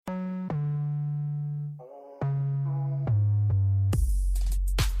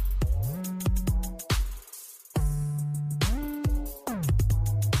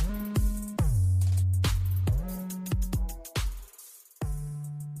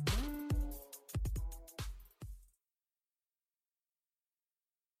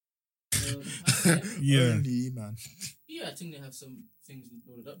Yeah. Only, man. Yeah, I think they have some things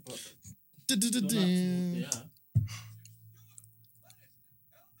loaded up, but Du-du-du-du. yeah.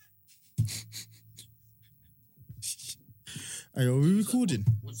 Hey, are we recording?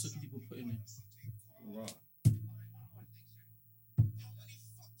 What sort of people put in there? Right.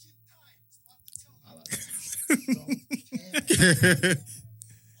 I like that.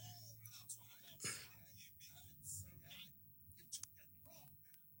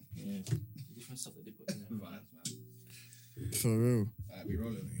 Yeah, different stuff that they put in there. Right, man. For real. We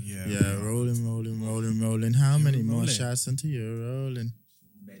rolling. Yeah, rolling. How Yeah, many we're more rolling. shots until you're rolling?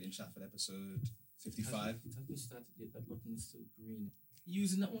 Made in Trafford episode 55. It hasn't started yet. That button's still green. You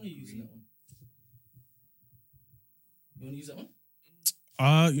using that one or you using that one? You want to use that one?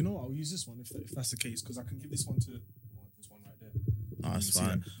 You know what? I'll use this one if that's the case because I can give this one to this one right there. Oh, that's See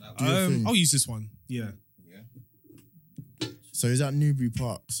fine. That Do your thing. I'll use this one. Yeah. Yeah. So he's at Newbury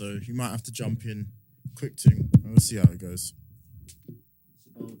Park, so you might have to jump in quick thing. We'll see how it goes. It's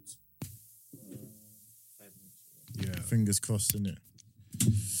about 5 minutes. Yeah. Fingers crossed, innit?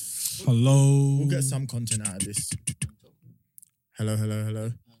 Hello. We'll get some content out of this.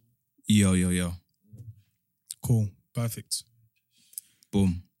 Hello. Yo. Cool. Perfect.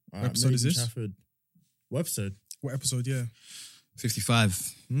 Boom. All What episode is Made in this? Trafford. What episode? What episode? Yeah.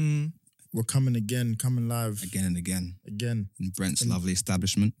 55. We're coming live Again and again. again. In Brent's lovely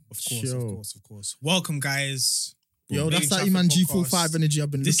establishment. Of course. Sure. Of course. Welcome, guys. Yo, Made that's in that Trafford man podcast. G45 energy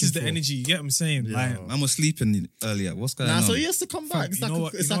I've been This looking is the for. energy. You get what I'm saying? Yeah. Like, Man was sleeping earlier. What's going Nah, on? so he has to come back. fam, It's you like know a,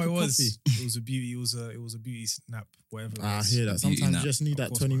 what? it's You know like a what it coffee. was? It was a beauty. It was a beauty snap. Whatever. it I was. hear that. Beauty Sometimes nap. you just need Of that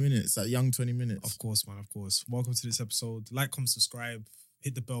course, 20 man. minutes, that young 20 minutes. Of course, man. Of course. Welcome to this episode. Like, comment, subscribe.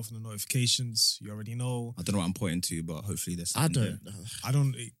 Hit the bell for the notifications. You already know. I don't know what I'm pointing to, but hopefully there's I something don't. I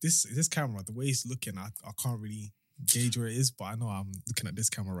don't. This camera, the way it's looking, I can't really gauge where it is, but I know I'm looking at this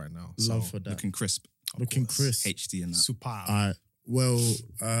camera right now. Love so, for that. Looking crisp. of Looking course. crisp. HD and that. Superb. All right. Well,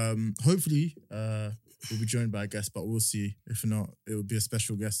 hopefully we'll be joined by a guest, but we'll see. If not, it will be a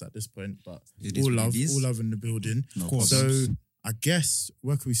special guest at this point. But It is what it is. all love in the building. No course. problems. So I guess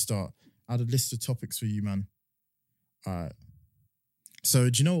where can we start? I had a list of topics for you, man. All right. So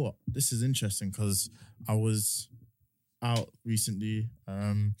do you know what? This is interesting because I was out recently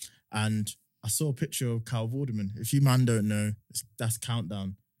and I saw a picture of Cal Vorderman. If you man don't know, that's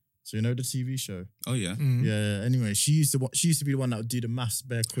Countdown. So you know the TV show. Oh yeah. Mhm. Yeah. Anyway, she used to be the one that would do the maths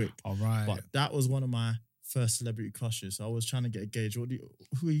bare quick. All right. But that was one of my first celebrity crushes. So I was trying to get a gauge.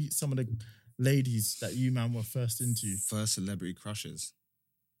 Who are some of the ladies that you man were first into? First celebrity crushes.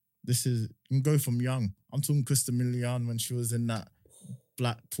 This is, you can go from young. I'm talking Krista Milian when she was in that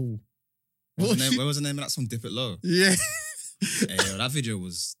black pool. What What was she- where was the name of that song? Dip It Low. Yeah. Hey, yo, that video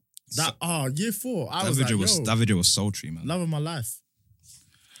was Year 4. I that was video like, was yo, that video was sultry, man. love of my life.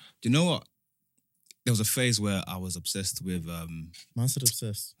 Do you know what? There was a phase where I was obsessed with Man said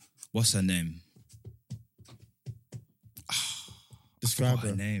obsessed. what's her name? Describe Forgot her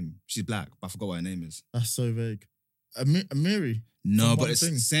her. name. She's black, but I forgot what her name is. That's so vague. Amiri. No, From but One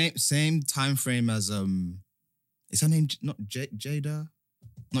it's Thing. same time frame as is her name not Jada?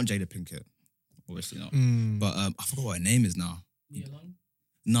 Not Jada Pinkett. Obviously not. Mm. But I forgot what her name is now. Nia Long?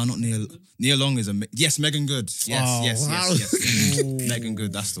 No, not Nia. Nia Long is yes, Megan Good. Yes, Oh, yes, wow. yes. Ooh. Megan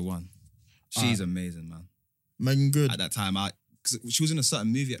Good, that's the one. She's amazing, man. Megan Good. At that time, cause she was in a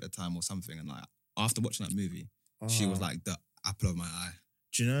certain movie at the time or something, and like after watching that movie, she was Ah. like the apple of my eye.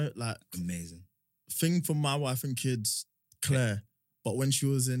 Do you know, like, Amazing. thing from My Wife and Kids, Claire. But when she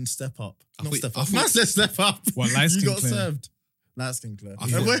was in Step Up, I not thought- Step I Up. thought- Man said Step Up. What, light You skin got Claire? served. Light skin Claire. I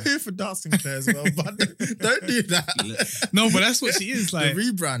And thought- we're here for dark skin Claire as well, but don't do that. No, but that's what she is. Like, the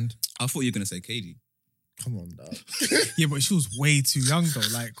rebrand. I thought you were gonna say Katie. Come on, dog. yeah, but she was way too young though.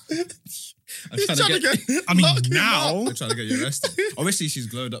 Like, I'm He's trying to get. I mean, lock him now- up. I'm trying to get you arrested. Obviously, she's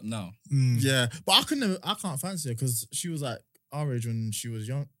glowed up now. Yeah, but I can't fancy her because she was like our age when she was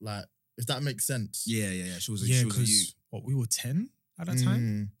young. Like, if that makes sense. Yeah. She was. yeah, she was a youth. because what, we were 10 at that time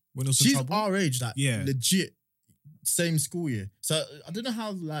Mm. when it was She's trouble. our age, like Yeah. legit same school year. So I don't know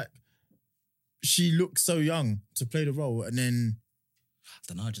how like she looked so young to play the role, and then I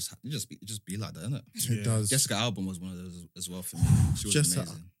don't know. Just be like that, innit? it Yeah. does Jessica Alban was one of those as well for me. She was Jessica-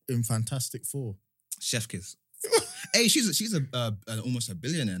 amazing. in Fantastic Four. Chef kiss. Hey, she's almost a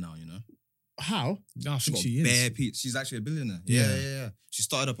billionaire now. You know, How? No, I she think got she is. bare peeps. She's actually a billionaire. Yeah. Yeah. She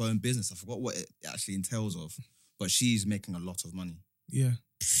started up her own business. I forgot what it actually entails of, but she's making a lot of money. Yeah,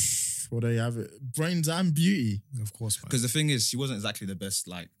 Well, there you have it. Brains and beauty. of course, man. Because the thing is, she wasn't exactly the best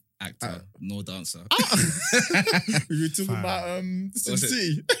like actor nor dancer. We were talking Fine. about Sin Was it-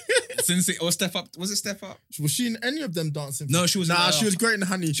 City. Since it or Step Up, was it Step Up? Was she in any of them dancing? No, she was. Nah, in, she was great in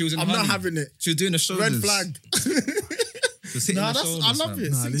Honey. She was in I'm Honey. not having it. She was doing the shoulders. Red flag. She was hitting Nah, the I shoulders, love fam.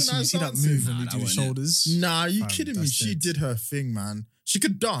 it. Nah, listen, you Synchronized see that dancing. move when Nah, you that do the wasn't it. shoulders? Nah, you Fam, kidding me? that's She dead. did her thing, man. She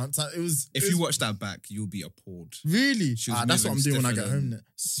could dance. Like, it was. If it you was- watch that back, you'll be appalled. really, She was that's what I'm moving doing when I get stiffer home. than- There.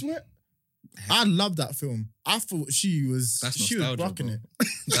 Swear, I love that film. I thought she was. That's she was nostalgia, rocking bro.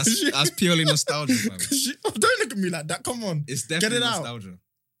 it. That's purely nostalgia, fam. Don't look at me like that. Come on. It's definitely it out. nostalgia.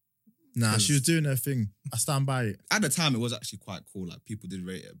 Nah, she was Because- doing her thing. I stand by it. At the time, it was actually quite cool. Like people did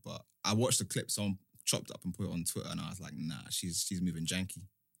rate it, but I watched the clip, someone chopped up and put it on Twitter, and I was like, nah, she's moving janky.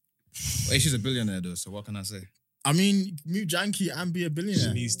 But hey, she's a billionaire though, so what can I say? I mean, move janky and be a She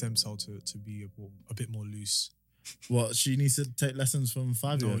billionaire. needs stem cell to be a bit more loose. What, she needs to take lessons from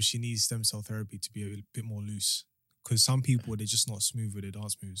 5 No, years? she needs stem cell therapy to be a bit more loose. Because some people, they're just not smooth with their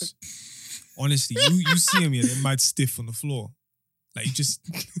dance moves. Honestly, you see them here, they're mad stiff on the floor. Like, you just...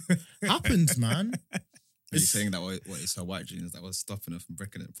 Happens, man. Are you It's- saying that what it's her white genes that was stopping her from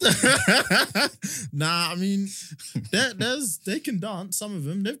breaking it? Nah, I mean, they can dance. Some of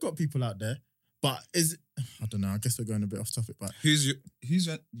them, they've got people out there. But I don't know. I guess we're going a bit off topic. But who's you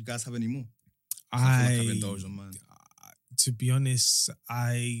guys have any more? I feel like I've indulged on mine. To be honest,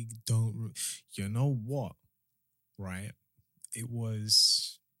 I don't... You know what? Right? It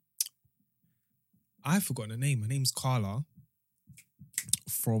was... I've forgotten her name. Her name's Carla.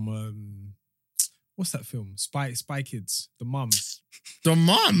 From... what's that film? Spy Kids. The mum. the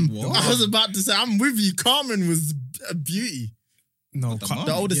mum, What? I was about to say, I'm with you. Carmen was a beauty. No, The Car- mum?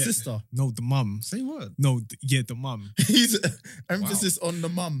 The older yeah. sister. No, the mum. Say what? No, the mum. He's emphasis on the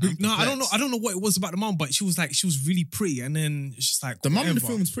mum. No, I don't know. I don't know what it was about the mum, but she was really pretty, and then it's just like The mum in the whatever.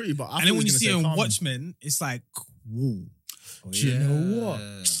 film is pretty, but I And then when you thought see he her was in gonna say Watchmen, it's like, whoa. Do you know what?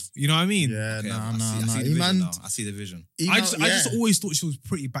 You know what I mean? Yeah, Okay, nah. I see the vision now. I see the vision. I just always thought she was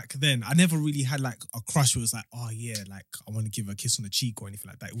pretty back then. I never really had like a crush where it was like, oh yeah, like I want to give her a kiss on the cheek or anything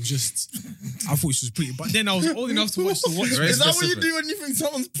like that. It was just, I thought she was pretty. But then I was old enough to watch the Watchmen. Very Is that what you specific. do when you think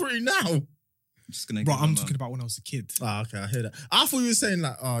someone's pretty now? Just gonna Bro, give I'm them talking about when I was a kid. Ah, okay, I hear that. I thought you were saying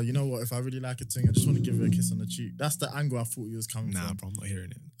like, oh, you know what? If I really like a thing, I just want to give her a kiss on the cheek. That's the angle I thought you was coming Nah, from. bro, I'm not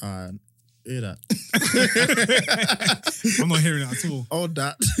hearing it. Hear that? I'm not hearing it at all. All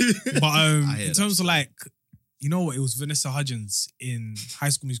that. But I hear in terms of like, you know what? It was Vanessa Hudgens in High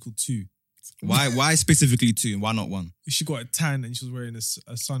School Musical 2. Why specifically 2 and why not 1? She got a tan and she was wearing a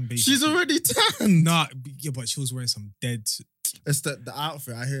sunbathing. She's already tanned. Nah, yeah, but she was wearing some dead. It's the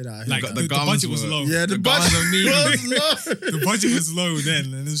outfit. I hear that. I hear Like that. the garments budget was were- low. Yeah, the The budget bars are mean. was low. The budget was low then,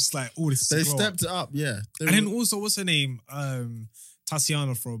 and it was just like, oh, this is They a glow up. stepped it up, yeah. They And then were- also, what's her name?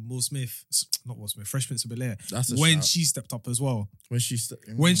 Tatiana from Will Smith, not Will Smith, Fresh Prince of Bel Air. that's a When shout. she stepped up as well, when she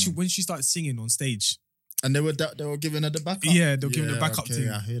when she started singing on stage, and they were giving her the backup. Yeah, they were giving her the backup okay, thing.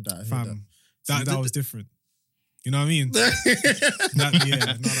 I hear that. I hear fam, So that did was different. You know what I mean? that. That- yeah,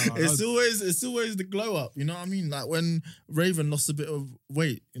 no. It's always the glow up. You know what I mean? Like when Raven lost a bit of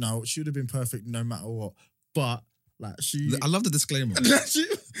weight, you know, she would have been perfect no matter what. But like she, I love the disclaimer. she,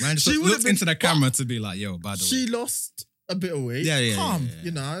 Man, just She would've look been- into the camera to be like, yo, by the way. she lost a bit of weight. Yeah, Calm, yeah.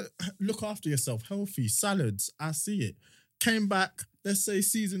 you know, look after yourself. Healthy salads. I see it. Came back. Let's say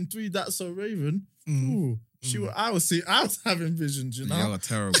season 3. That's so Raven. Ooh, I was having visions. You know, You're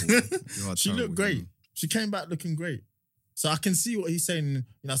terrible. You're she terrible, looked great. you know. She came back looking great. So I can see what he's saying.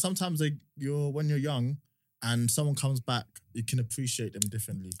 You know, sometimes when you're young and someone comes back, you can appreciate them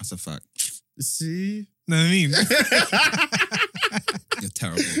differently. That's a fact. See? Know what I mean? You're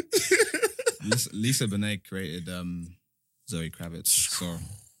terrible. Lisa Bonet created Zoe Kravitz. So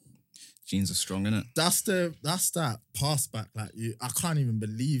genes are strong, innit? That's that pass back. Like I can't even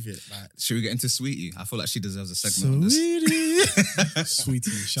believe it. Like Should we get into Sweetie? I feel like she deserves a segment on this. Sweetie.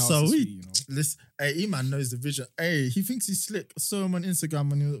 Sweetie, shout out to Sweet. Sweetie, you know. Listen, hey, E-Man knows the vision. Hey, he thinks he's slick. I saw him on Instagram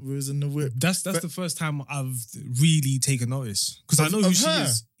when he was in the whip. That's the first time I've really taken notice because I know who Of she her?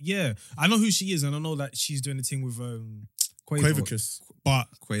 is. Yeah, I know who she is, and I know that she's doing the thing with Quavo. Quavicus. But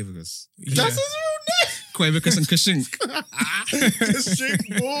Quavicus. yeah, That's his Quavicus and Kashink. real name.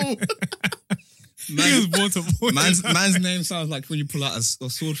 Shit, ball. he was born to voice. Man's name sounds like when you pull out a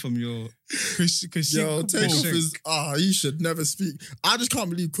sword from your... Yo, take off Shink. his. He should never speak. I just can't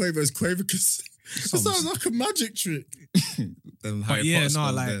believe Quavo is Quavicus. It sounds like a magic trick. Them But Harry yeah, Potter no,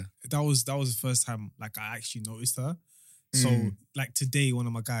 spells like there. that was the first time like I actually noticed her. So like today, one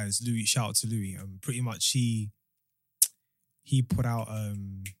of my guys, Louis, shout out to Louis, pretty much he put out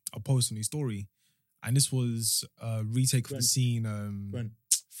a post on his story, and this was a retake of the Brent. scene. Brent.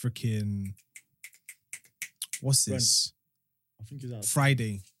 Freaking what's this? I think he's out.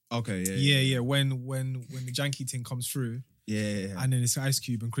 Friday. Okay, Yeah. When the janky thing comes through, Yeah. and then it's Ice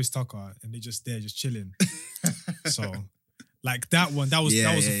Cube and Chris Tucker, and they're just there, just chilling. So, like that one, that was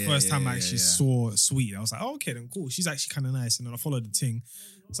the first time I actually saw Sweet. I was like, oh, okay, then cool. She's actually kind of nice, and then I followed the thing.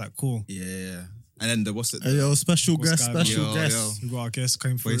 It's like cool. Yeah. And then what's it? Hey, yo, special What's guest, going on? special Yo, guest. We got our guest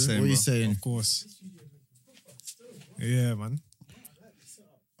coming What you through. saying, What are you bro? saying? Of course. Yeah, man.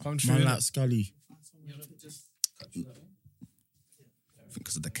 Come through. Man innit? like Scully.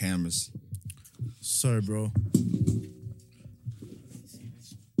 Because of the cameras. Sorry, bro.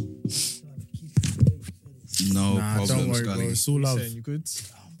 No Nah, problem, don't worry, Scully. bro. It's all You love. saying you good?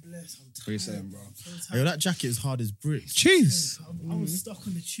 What are you saying, bro? Hey, yo, that jacket is hard as bricks. Cheese. I was stuck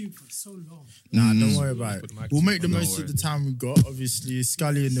on the tube for so long. Nah, don't worry about it. Put the mic We'll to make the Don't most worry. of the time we got. Obviously,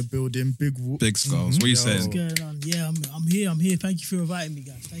 Scully in the building. Big whoop. Big skulls. What are you Yo. saying? What's going on? Yeah, I'm here. I'm here. Thank you for inviting me,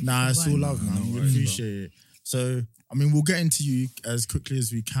 guys. Thank Nah, you for it's all inviting love, me. man. No We worries, appreciate it. So, I mean, we'll get into you as quickly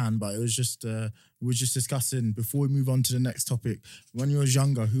as we can, but it was just we were just discussing before we move on to the next topic. When you was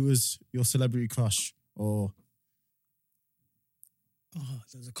younger, who was your celebrity crush? Or Oh,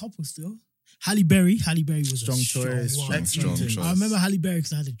 there's a couple still. Halle Berry. Halle Berry was Strong a choice. one. Excellent choice. I remember Halle Berry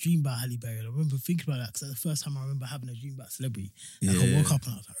because I had a dream about Halle Berry. And I remember thinking about that because that's the first time I remember having a dream about a celebrity. Like I Yeah. woke up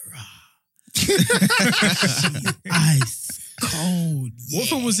and I was like, rah. Ice cold. What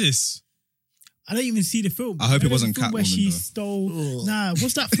film was this? I don't even see the film. I hope it Remember wasn't the film where Catwoman, she though. stole. Ugh. Nah,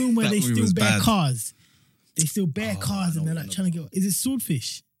 what's that film where That they movie steal was bare bad. cars? They steal bare Oh, cars I and they're know like what trying to get. Is it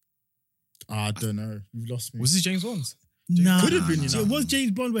Swordfish? I don't know. You've lost me. Was this James Bond? Nah, Could have been, you know. It was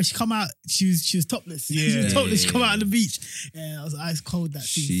James Bond where she come out. She was topless. She Yeah. was topless. She come out on the beach. Yeah, I was ice cold that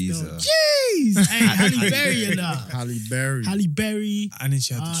scene. She's still. a- Jeez, hey, Halle Berry and Halle Berry. Halle Berry, And then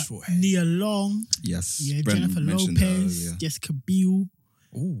she had the short hair. Nia Long, Yes. yeah, Brent Jennifer mentioned that Lopez, earlier. Jessica Biel.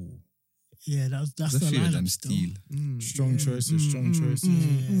 Ooh. Yeah, that's There's the a few of them lineup still. still. Strong choices, strong choices.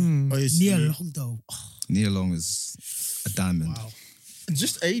 Yeah. Obviously, Nia Long though. Oh, Nia Long is a diamond. wow.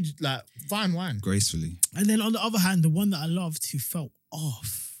 just age like fine wine. Gracefully. And then on the other hand, the one that I loved who felt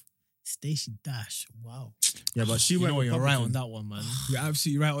off, Stacey Dash. Wow, Yeah, but she You went know what, you're right Republican. on that one, man. You're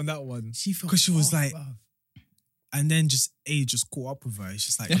absolutely right on that one. she felt 'Cause she was off, like- bruv. And then just age just caught up with her. It's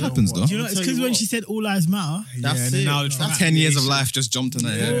just like It you know happens, what? though. Do you know? I'll It's tell because you when what. she said "All Lives Matter." Yeah, That's and then it. now That's traumatic 10 years of age. life just jumped in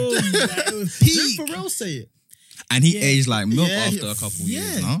her head. Oh, like, it was Didn't peak. Pharrell say it? And he Yeah. aged like milk Yeah, after he- a couple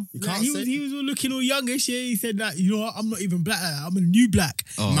yeah. years, no? You Like, can't say. he was all looking all youngish. Yeah, he said that, you know what, I'm not even black like that. I'm a new black.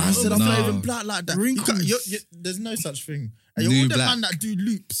 Oh, Man said I'm no. not even black like that. You Wrinkles. can't- there's no such thing. And New you're all the black. man that do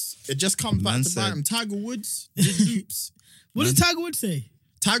loops. It just comes back Man to bite said- him. Tiger Woods did loops. What did Tiger Woods say?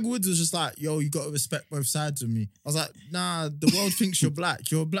 Tiger Woods was just like, yo, you got to respect both sides of me. I was like, nah, the world thinks you're black.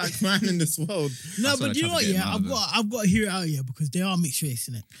 You're a black man in this world. No, That's why but they you know try what? to get him Yeah, out of it. I've got to hear it out here because they are mixed race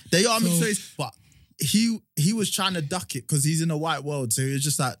in it. They are mixed So- race, but he was trying to duck it because he's in a white world. So he was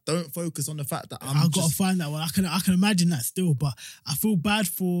just like, don't focus on the fact that I've got to find that one. I can imagine that still, but I feel bad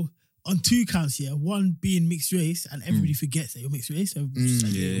for on two counts here. One being mixed race, and everybody forgets that you're mixed race. So just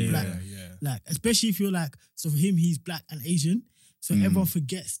like, you're yeah, black. Yeah. Like, especially if you're like, so for him, he's black and Asian. So everyone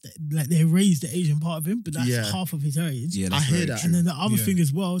forgets that, like, they erased the Asian part of him, but that's Yeah. half of his heritage. Yeah, I that's hear very that. true. And then the other Yeah. thing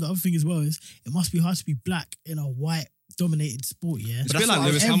as well, is it must be hard to be black in a white dominated sport, yeah. It's a But bit that's like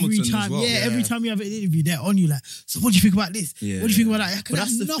what Lewis every Hamilton time, as well. yeah, every time you have an interview, they're on you like, so what do you think about this? Yeah. What do you think about that? But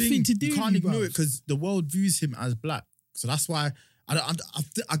That's that's the nothing thing. to do You with can't you, ignore bruv. it because the world views him as black. So that's why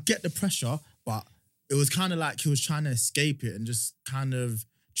I get the pressure, but it was kind of like he was trying to escape it and just kind of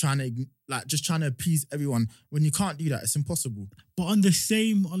trying to appease everyone. When you can't do that, it's impossible. But on the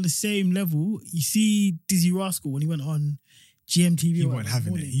same level, you see Dizzy Rascal when he went on GMTV. He or weren't whatever having it.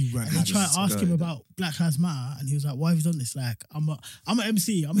 morning, He weren't and they having tried it. to ask him about Black Lives Matter, and he was like, "Why have you done this? Like, I'm an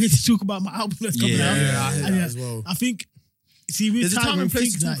MC. I'm here to talk about my album that's coming out." Yeah, I hear And that as well. I think, see, with There's a time Tyron and place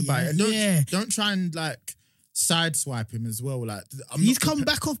thinks to talk that, about it. And yeah. don't try and like sideswipe him as well. Like He's come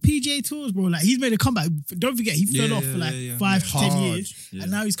back off PGA Tours, bro. Like, he's made a comeback. Don't forget, he fell Yeah, off for like yeah, yeah. 5 to 10 Hard. years. Yeah.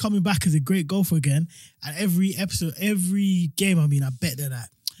 And now he's coming back as a great golfer again. And every episode, every game, I mean, I bet they're like,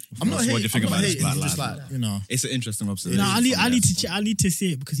 I'm not What do you hating. think I'm not about this hating. Black It's just Lives like Matter? It's an interesting observation. no, I from need that to I need to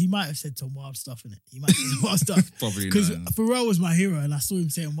see it because he might have said some wild stuff in it. He might have said some wild stuff. Probably Because not. Pharrell was my hero and I saw him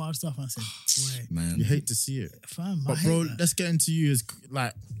saying wild stuff and I said, boy, Man. you hate to see it. fam, I But hate bro, that. let's get into you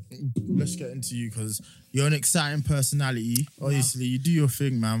let's get into you because you're an exciting personality. Obviously, you do your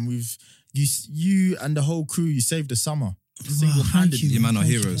thing, man. You and the whole crew, you saved the summer. Single-handedly. You man are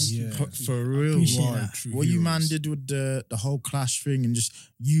Thank you, heroes. thank you, Yeah. thank you. For real. appreciate Wow. that. True What you man heroes. did with the whole Clash thing and just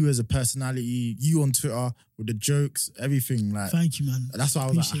you as a personality, you on Twitter with the jokes, everything. Like Thank you, man. that's why I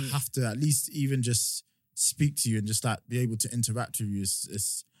was like, I Appreciate it. have to at least even just speak to you and just like be able to interact with you.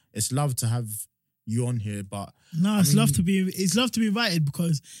 It's love to have you on here, but No, it's mean- love to be invited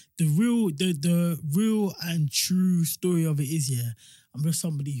because the real and true story of it is, I'm just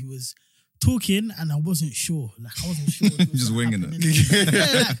somebody who was talking and I wasn't sure. Like I wasn't sure. What was Just winging happening. it.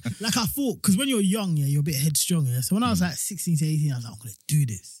 Yeah, like I thought, because when you're young, you're a bit headstrong. Yeah? So when I was like 16 to 18, I was like, I'm gonna do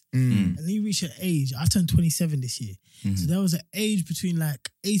this. And then you reach an age, I turned 27 this year. So there was an age between like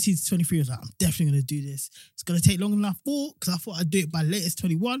 18 to 23. I was like, I'm definitely gonna do this. It's gonna take longer than I thought, because I thought I'd do it by latest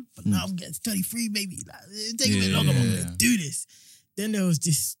 21, but now I'm getting to 23, maybe. Like it'll take a bit longer, but I'm gonna do this. Then there was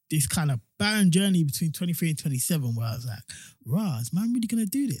this kind of barren journey between 23 and 27 where I was like, rah, is man really gonna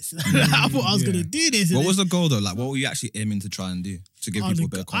do this? I thought I was gonna do this. What was the goal though? Like, what were you actually aiming to try and do to give people a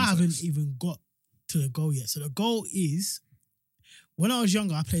bit of I context? haven't even got to the goal yet. So the goal is, when I was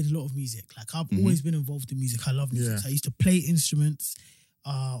younger, I played a lot of music. Like I've always been involved in music. I love music. Yeah. So I used to play instruments,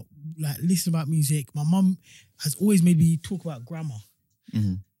 like listen about music. My mum has always made me talk about grammar.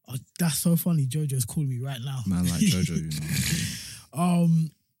 Oh, that's so funny. Jojo's calling me right now. Man, like Jojo, you know.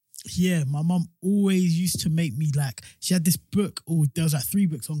 Yeah, my mum always used to make me like, she had this book, or there was like 3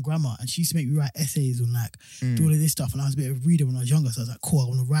 books on grammar, and she used to make me write essays on like do all of this stuff. And I was a bit of a reader when I was younger, so I was like, cool, I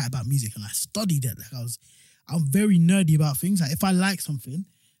want to write about music, and I studied it. Like I'm very nerdy about things. Like if I like something,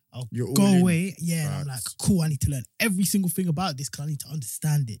 I'll You're all go in. away. Yeah, and I'm like, Facts. cool, I need to learn every single thing about this because I need to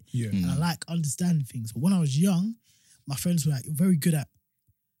understand it. Yeah. And I like understanding things. But when I was young, my friends were like, you're very good at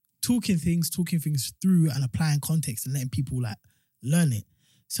talking things through and applying context and letting people like learn it.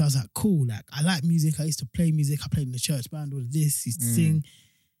 So I was like, cool, like I like music. I used to play music. I played in the church band, all of this, used to sing.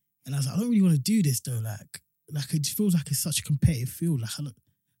 And I was like, I don't really want to do this though. Like it just feels like it's such a competitive field. Like I'm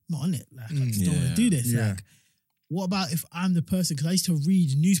not on it. Like I just don't want to do this. Yeah. Like, what about if I'm the person? Because I used to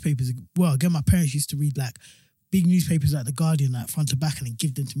read newspapers. Well, again, my parents used to read like big newspapers like The Guardian, like front to back, and then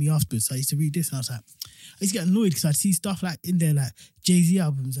give them to me afterwards. So I used to read this, and I was like, I used to get annoyed because I'd see stuff like in there, like Jay-Z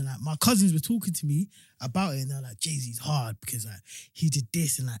albums, and like my cousins were talking to me about it, and they're like, Jay-Z's hard because like he did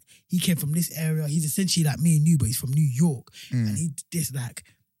this, and like he came from this area. He's essentially like me and you, but he's from New York, and he did this, like,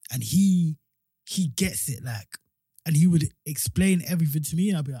 and he gets it, like. And he would explain everything to me,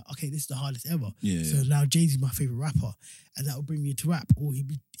 and I'd be like, okay, this is the hardest ever. Yeah, So now Jay-Z's my favorite rapper, and that would bring me into rap. Or he'd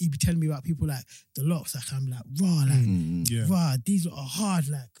be telling me about people like the Locks. Like I'm like, raw, like, Yeah. raw, these are hard.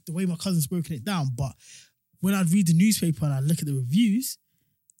 Like the way my cousin's broken it down. But when I'd read the newspaper and I look at the reviews,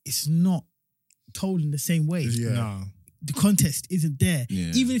 it's not told in the same way. Yeah. Nah. The context isn't there.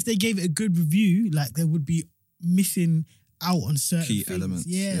 Yeah. Even if they gave it a good review, like they would be missing out on certain Key things. elements,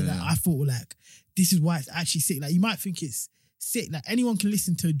 Yeah, yeah. like I thought like this is why it's actually sick. Like you might think it's sick. Like anyone can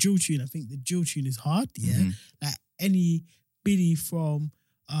listen to a drill tune and think the drill tune is hard. Yeah, like any biddy from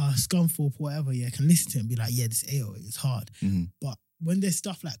Scunthorpe or whatever, yeah, can listen to it and be like, yeah, this AO is hard. But when there's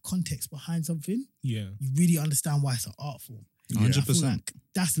stuff like context behind something, Yeah. you really understand why it's an art form. I feel 100%. like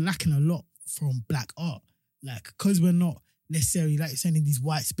that's lacking a lot from black art. Like, because we're not necessarily, like you're saying, in these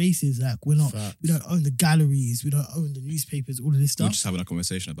white spaces, like we don't own the galleries, we don't own the newspapers, all of this We stuff. were just having a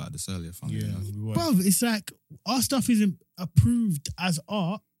conversation about this earlier. Funny Yeah. enough. We were. Bro, it's like our stuff isn't approved as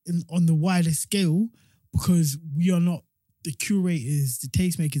art on the wider scale because we are not the curators, the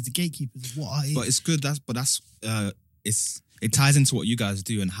tastemakers, the gatekeepers of what art is. But it's good. It ties into what you guys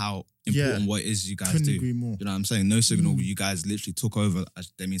do and how important Yeah. what it is you guys Couldn't do. agree more. You know what I'm saying? No Signal, you guys literally took over, as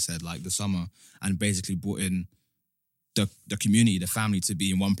Demi said, like the summer, and basically brought in the community, the family to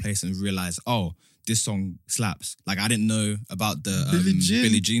be in one place and realize, oh, this song slaps. Like I didn't know about the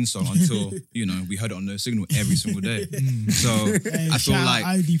Billie Jean song until, you know, we heard it on No Signal every single day. So Hey, I feel shout out like,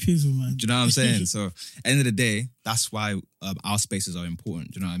 ID Pizzle, man. do you know what I'm saying? So end of the day, that's why our spaces are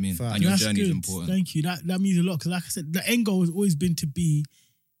important. Do you know what I mean? Fact. And your That's journey is good. important. Thank you. That means a lot because, like I said, the end goal has always been to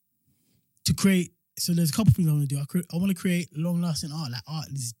create. So there's a couple things I want to do. I want to create long-lasting art. Like art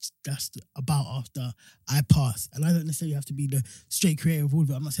is that's about after I pass, and I don't necessarily have to be the straight creator of all of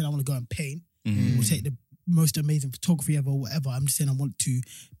it. I'm not saying I want to go and paint or take the most amazing photography ever or whatever. I'm just saying I want to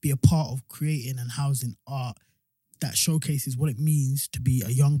be a part of creating and housing art that showcases what it means to be a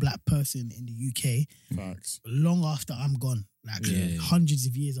young black person in the UK Facts. long after I'm gone, like Yeah. hundreds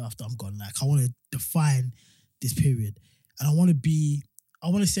of years after I'm gone. Like I want to define this period, and I want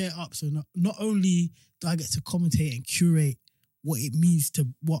to set it up so not only do I get to commentate and curate what it means to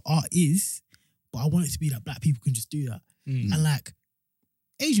what art is, but I want it to be that black people can just do that, and like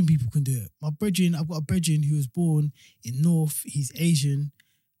Asian people can do it. I've got a brethren who was born in North. He's Asian,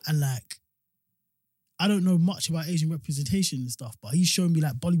 and like I don't know much about Asian representation and stuff, but he's showing me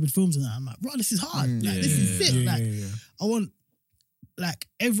like Bollywood films and that. I'm like, bro, this is hard. Like this is sick. Yeah, Like yeah. I want like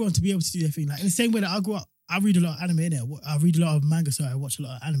everyone to be able to do their thing. Like in the same way that I grew up, I read a lot of anime in it. I read a lot of manga, so I watch a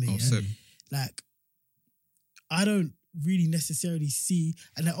lot of anime. Oh, yeah? sick. Like I don't really necessarily see,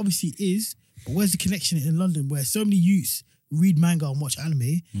 and there obviously is, but where's the connection in London where so many youths read manga and watch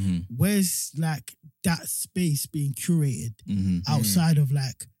anime? Where's like that space being curated outside of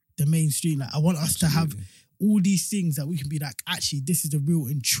like the mainstream? Like I want us to have all these things that we can be like, actually, this is the real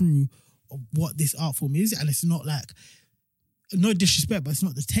and true of what this art form is, and it's not like, no disrespect, but it's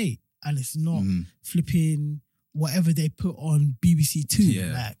not the Tate, and it's not flipping whatever they put on BBC Two.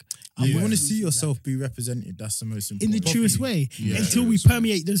 Like, you want to see yourself be represented. That's the most important. in the truest way. Yeah. Until we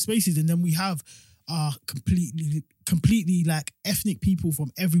permeate those spaces, and then we have completely like ethnic people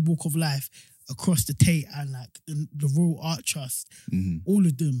from every walk of life across the Tate and like the Royal Art Trust, all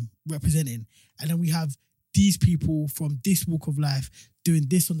of them representing, and then we have these people from this walk of life doing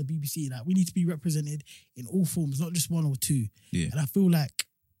this on the BBC. Like we need to be represented in all forms, not just one or two. And I feel like,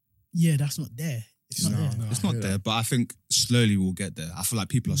 that's not there. It's not there. It's not there, but I think slowly we'll get there. I feel like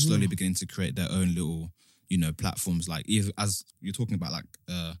people are slowly beginning to create their own little, platforms. Like even as you're talking about like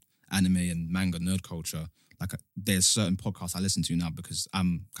anime and manga nerd culture, like there's certain podcasts I listen to now because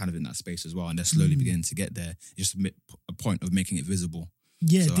I'm kind of in that space as well, and they're slowly beginning to get there. It's just a point of making it visible.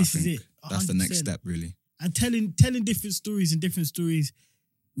 Yeah, So this I is think it. That's the next 100%. step, really. And telling different stories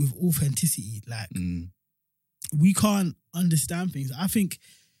with authenticity. Like we can't understand things. I think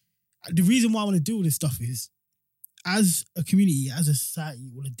the reason why I want to do all this stuff is, as a community, as a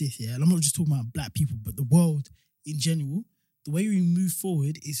society, all of this, and I'm not just talking about black people, but the world in general, the way we move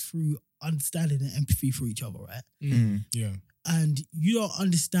forward is through understanding and empathy for each other, right? Yeah. And you don't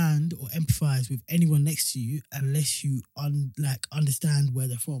understand or empathize with anyone next to you unless you understand where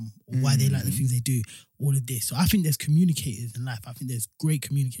they're from or why they like the things they do, all of this. So I think there's communicators in life. I think there's great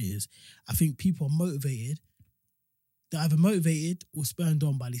communicators. I think people are motivated. They're either motivated or spurned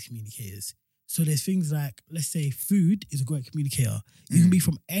on by these communicators. So there's things like, let's say food is a great communicator. You can be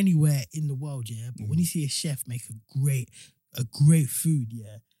from anywhere in the world, but when you see a chef make a great food,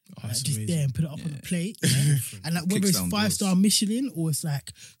 just amazing. there and put it up on a plate, and like whether Kicks it's down 5-star Michelin or it's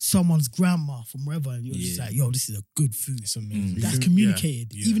like someone's grandma from wherever, and you're just like, yo, this is a good food. It's amazing. That's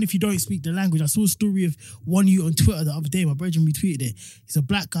communicated, even if you don't speak the language. I saw a story of one you on Twitter the other day. My brother retweeted it. He's a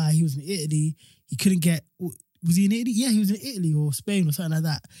black guy. He was in Italy. He couldn't get. Was he in Italy? Yeah, he was in Italy or Spain or something like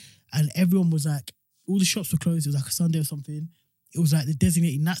that. And everyone was like, all the shops were closed. It was like a Sunday or something. It was like the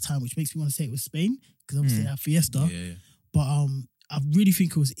designated nap time, which makes me want to say it was Spain because obviously they have Fiesta. But I really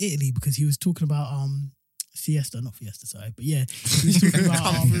think it was Italy because he was talking about siesta, not fiesta, sorry. But yeah, he was talking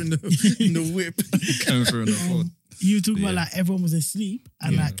about in the whip. Coming through on the phone. he was talking about like everyone was asleep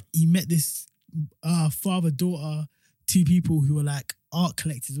and like he met this father-daughter, two people who were like art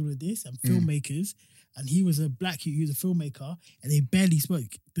collectors, all of this, and filmmakers. And he was a black dude, he was a filmmaker, and they barely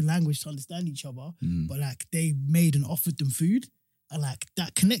spoke the language to understand each other. But like they made and offered them food, and like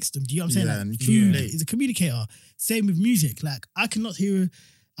that connects them. Do you know what I'm saying? Yeah, Like and food yeah. is a communicator. Same with music. Like I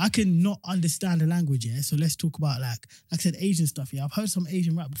cannot understand the language, so let's talk about like I said, Asian stuff. I've heard some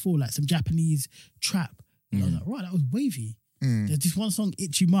Asian rap before, like some Japanese trap. And I was like, right, that was wavy. There's this one song,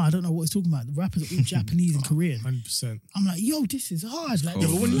 Ichima, I don't know what it's talking about. The rappers are all Japanese and Korean. 100%. I'm like, yo, this is hard. Like, Yeah,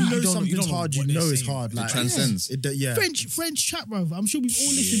 but When you You know don't- you something's don't know hard, you what they're know it's saying. hard. Like, transcends. Yeah. French trap, bro. I'm sure we've all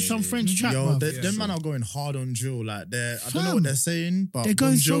listened to some French trap, Yo, bro. them man are going hard on drill. Like I don't know Fam, what they're saying, but They're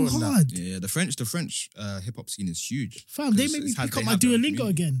going so Bonjour and that. hard. Yeah, the French hip hop scene is huge. Fam, they made me pick up my Duolingo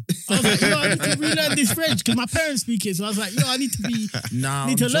again. I was like, yo, I need to relearn this French because my parents speak it. So I was like, yo, I need to Nah,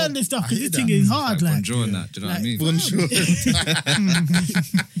 need to I'm learn joking. this stuff I because hear this thing that. is hard. Like, Bonjour and that. Do you know what I mean?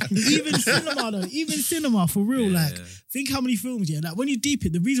 even cinema though, even cinema for real. Like, think how many films, like when you deep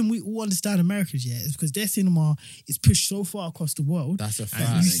it, the reason we all understand Americans, is because their cinema is pushed so far across the world. That's a And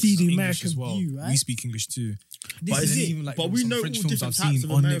fact. you see the English American as well. view, right? We speak English too. This But, is it. even like but we some know French all films different I've types seen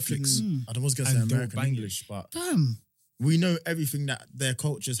of on American. Netflix. I was going to say And don't American bang it. English, but Fam. we know everything that their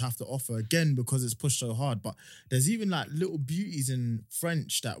cultures have to offer, again, because it's pushed so hard. But there's even like little beauties in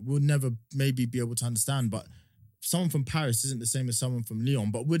French that we'll never maybe be able to understand. But someone from Paris isn't the same as someone from Lyon,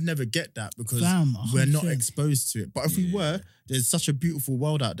 but we'd never get that because Fam, we're not 100%. exposed to it. But if we were, there's such a beautiful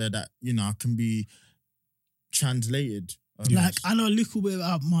world out there that, can be translated. Like I know a little bit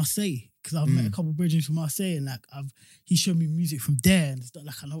about Marseille because I've met a couple of bridges from Marseille, and like he showed me music from there, and it's not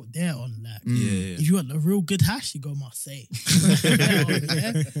like I know what they're on. Like Yeah. if you want a real good hash, you go Marseille.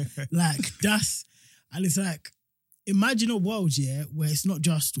 Yeah? Like that's, and it's like imagine a world where it's not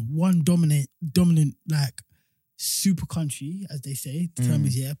just one dominant like super country, as they say, the term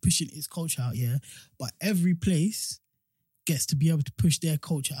is pushing its culture out, but every place gets to be able to push their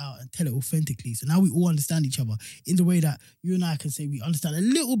culture out and tell it authentically. So now we all understand each other in the way that you and I can say we understand a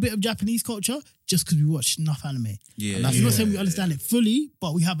little bit of Japanese culture just because we watch enough anime. Yeah, And I'm not saying we understand it fully,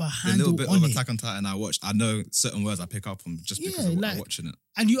 but we have a a handle little bit on of it. Attack on Titan I watched. I know certain words I pick up on just because Yeah, of like- watching it.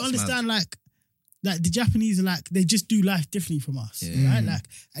 And you It's understand like the Japanese are like, they just do life differently from us, Yeah. right? Like,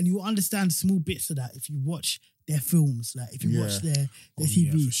 and you understand small bits of that if you watch their films, like if you Yeah. watch their Oh,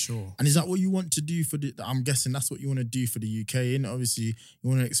 TV. yeah, for sure. And is that what you want to do for the? I'm guessing that's what you want to do for the UK. And obviously, you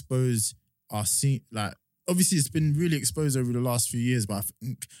want to expose our scene. Like, obviously, it's been really exposed over the last few years, but I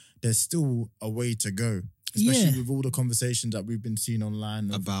think there's still a way to go, especially Yeah. with all the conversations that we've been seeing online.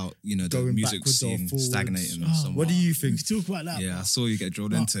 Of, About, you know, the Going music backwards or scene forwards. stagnating. Oh, somewhat. what do you We think? can talk about that. Yeah, I but- saw you get drawn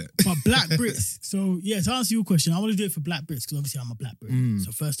But- into it. But Black Brits. So yeah, to answer your question, I want to do it for Black Brits because obviously I'm a Black Brit.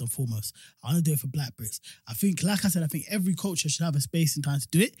 So first and foremost, I want to do it for Black Brits. I think, like I said, I think every culture should have a space and time to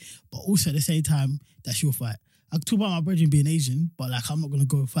do it, but also at the same time, that's your fight. I can talk about my brethren being Asian, but like I'm not gonna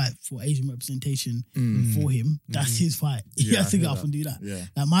go fight for Asian representation for him. That's his fight. He Yeah, has to I get hear up and do that. Yeah.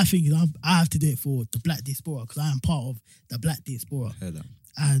 Like my thing is, I have to do it for the Black diaspora because I am part of the Black diaspora. Heard that.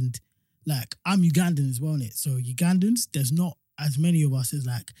 And like I'm Ugandan as well, innit? So Ugandans, there's not as many of us as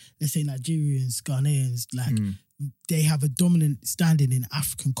like, let's say Nigerians, Ghanaians, like they have a dominant standing in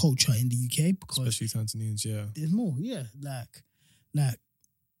African culture in the UK because Especially Tanzanians, yeah. there's more, yeah. Like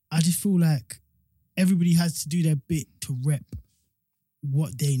I just feel like everybody has to do their bit to rep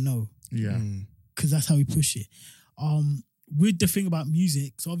what they know Yeah. because that's how we push it. With the thing about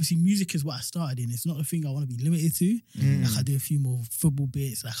music, so obviously music is what I started in. It's not the thing I want to be limited to. Like I do a few more football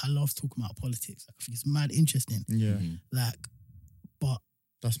bits. Like I love talking about politics. Like, I think it's mad interesting. Yeah. Like, but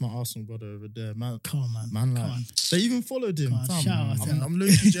That's my Arsenal brother over there, man. come on, man. Man, Come like on. they even followed him. Come on, fam. shout out to him. I'm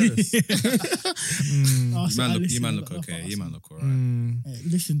low-key jealous. Arsenal, I You listen, man I look love okay. You Arsenal. man look alright. Hey,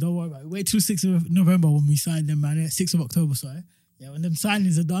 listen, don't worry about it. Wait till 6th of November when we sign them, man. 6th of October, sorry. Yeah, when them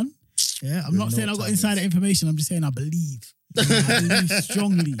signings are done. Yeah, I'm We not know saying I what got time insider information. I'm just saying I believe. I believe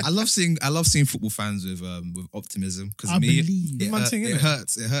strongly. I love seeing football fans with optimism because I me believe. it, Man thing, it innit?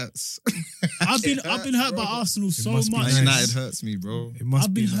 hurts. It hurts. I've been hurt by Arsenal so must be much. nice. United hurts me, bro. It must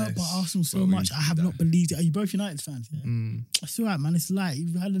I've be been hurt nice. by Arsenal so Well, we much. I have do not believed it. Are you both United fans? Yeah. It's all right, man. It's light.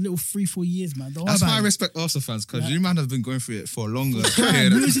 You've had a little 3-4 years, man. Don't worry That's why I about it. respect Arsenal fans because Yeah. you man have been going through it for a longer Man,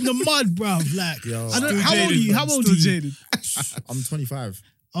 period. we was in the mud, bruv. Like, Yo, I don't, still how old are jaded, you? man. How old are Still you? jaded. I'm 25.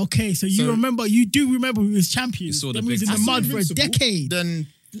 Okay, so you So- remember? You do remember we was champions. You saw the Then we was big in the time. mud for a Invincible. decade. Then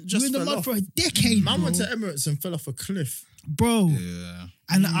We just were in the fell mud off. for a decade, Man bro. went to Emirates and fell off a cliff. Bro. Yeah.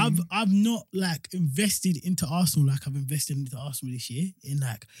 And I've not like invested into Arsenal like I've invested into Arsenal this year. In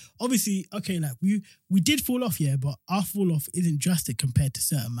like, obviously, okay, like we did fall off, yeah, but our fall off isn't drastic compared to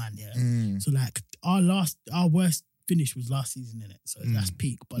certain man, yeah. So like our worst finish was last season in it, so that's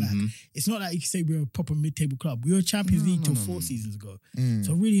peak. But like, it's not like you can say we're a proper mid-table club. We were Champions League till 4 seasons ago.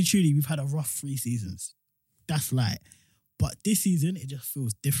 So really and truly, we've had a rough 3 seasons. That's light. But this season, it just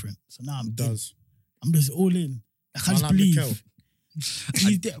feels different. So now It does. I'm just all in. Like, I Man just like believe. Mikel.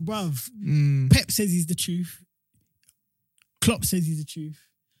 He's bruv. Pep says he's the truth. Klopp says he's the truth.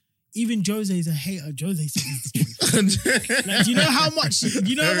 Even Jose is a hater. Jose says he's the truth. Like, do you know how much?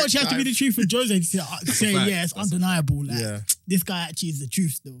 You know how much you have to be the truth for Jose to say fact. yeah, it's That's a undeniable. Like Yeah. this guy actually is the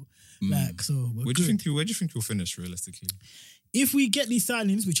truth still. Like so. Where do you think you'll finish realistically? If we get these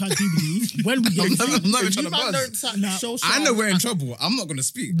signings, which I do believe, when we get I'm not even If trying you to man buzz. don't Nah. show I know signs- we're in trouble. I'm not gonna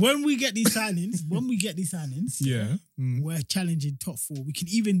speak. when we get these signings, Yeah. we're challenging top 4. We can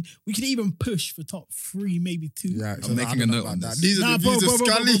even push for top 3, maybe 2. Yeah, I'm making a note on this. These are Nah, the bro, views bro, of bro,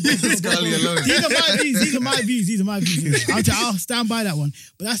 bro, Scully. bro, bro, bro, Scully alone. These are my views. These are my views. I'll stand by that one.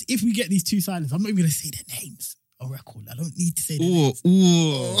 But that's if we get these 2 signings. I'm not even going to say their names on record. I don't need to say their names.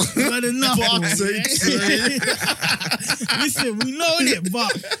 Ooh. We've had enough. Fuck's bro, sake, yeah? Listen, we load it,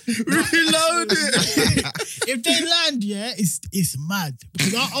 but Reload it. if they land, yeah, it's mad.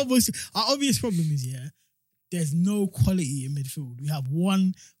 Because our obvious problem is, yeah, there's no quality in midfield. We have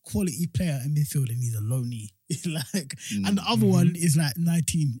one quality player in midfield and he's a loney. Like, and the other one is like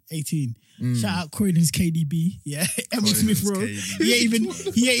 19, 18. Shout out Croydon's KDB, yeah. Emma Smith Rowe.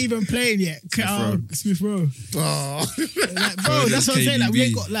 KDB. He ain't even playing yet. Smith Rowe. Oh. Like, bro, that's what I'm saying. Like, we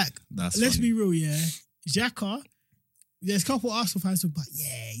ain't KDB. got like. That's Let's funny. be real, yeah. Xhaka. There's a couple of Arsenal fans who are like,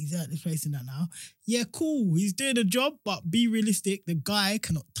 yeah, he's at this place in that now. Yeah, cool. He's doing the job, but be realistic. The guy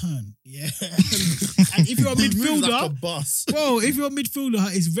cannot turn. Yeah. And if you're a He moves like a midfielder, bus. bro, if you're a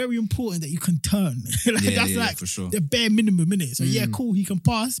midfielder, it's very important that you can turn. Like, Yeah, that's yeah, like for sure. the bare minimum, innit? So yeah, cool, he can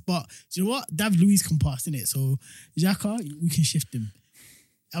pass, but do you know what? David Luiz can pass, innit? So Xhaka, we can shift him.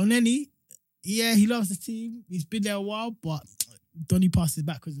 El Neni, yeah, he loves the team. He's been there a while, but Donny passes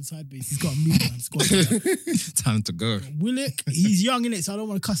backwards and sideways. He's got a move, man. Squad. Time to go. Willock, he's young in it, so I don't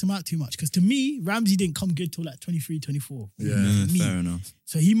want to cuss him out too much. Because to me, Ramsey didn't come good till like 23, 24. Yeah. Me. Fair enough.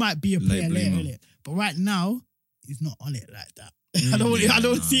 So he might be a player Late later, bloomer. innit? But right now, he's not on it like that. I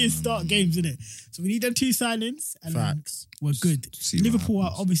don't see him start games in it. So we need them 2 signings, and then Facts. we're good. See what Liverpool are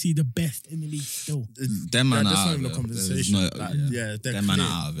happens. obviously the best in the league still. Them man that's are not out even of a it. conversation. There's Like, yeah, they're them man clear.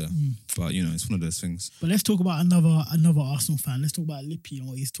 are out of it. But you know, it's one of those things. But let's talk about another Arsenal fan. Let's talk about Lippy and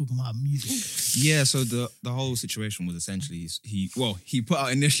what he's talking about music. Yeah, so the whole situation was essentially he put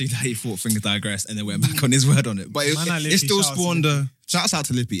out initially that he thought things digressed and then went back on his word on it. But Man, like it Lippy, still shouts to spawned Lippy. shouts out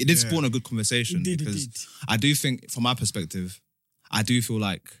to Lippy. It did Yeah. spawn a good conversation It did. because I do think from my perspective, I do feel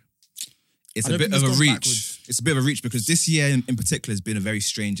like it's I a don't bit think of it's a gone reach. backwards. It's a bit of a reach because this year in particular has been a very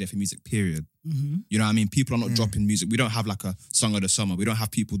strange year for music, period. You know what I mean? People are not dropping music. We don't have like a song of the summer. We don't have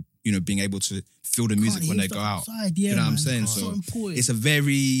people, you know, being able to feel the music when they go out. Yeah, You know what I'm man. saying? So So important. it's a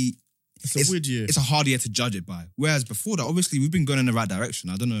very It's a weird year. it's a hard year to judge it by. Whereas before that, obviously we've been going in the right direction.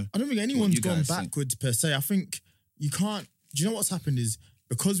 I don't know. I don't think anyone's you gone guys think? backwards per se. I think you can't. Do you know what's happened is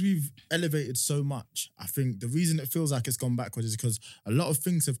because we've elevated so much. I think the reason it feels like it's gone backwards is because a lot of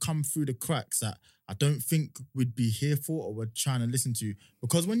things have come through the cracks that I don't think we'd be here for or we're trying to listen to.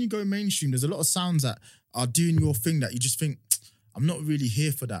 Because when you go mainstream, there's a lot of sounds that are doing your thing that you just think, I'm not really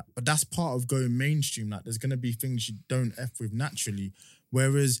here for that. But that's part of going mainstream. Like there's gonna be things you don't F with naturally.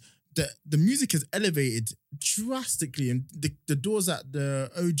 Whereas the music has elevated drastically, and the doors that the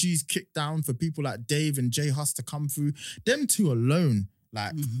OGs kicked down for people like Dave and Jay Huss to come through, them two alone,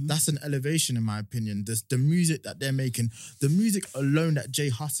 like that's an elevation in my opinion. The music that they're making, the music alone that Jay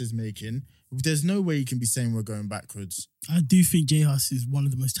Huss is making, there's no way you can be saying we're going backwards. I do think Jay Huss is one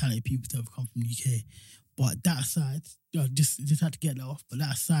of the most talented people to have come from the UK. But that aside, just had to get that off. But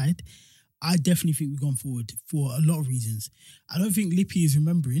that aside, I definitely think we've gone forward for a lot of reasons. I don't think Lippy is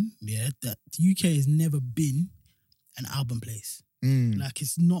remembering, that the UK has never been an album place. Like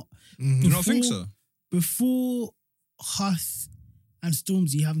it's not. You don't think so? Before Huss and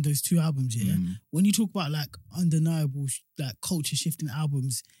Stormzy having those 2 albums, when you talk about like undeniable like culture shifting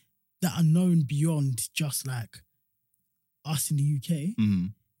albums that are known beyond just like us in the UK,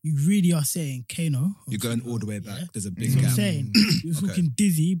 you really are saying Kano. You're going all the way back. Yeah. There's a That's big what I'm gap. saying. You're Okay. talking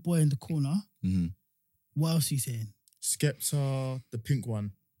Dizzy, Boy in the Corner. Mhm. What else are you saying? Skepta, the pink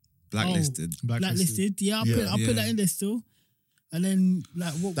one. Blacklisted. Blacklisted. Yeah, I'll Yeah. put that in there still. And then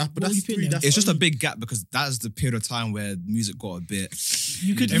like what? But what that's would you put in three, there? that's It's just a only- big gap because that's the period of time where music got a bit.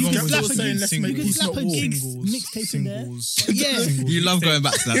 You could Everyone slap was a just saying, doing let's singles, make peace, slap not a war. gigs singles, mixtape in there. singles, Yeah. singles. You love going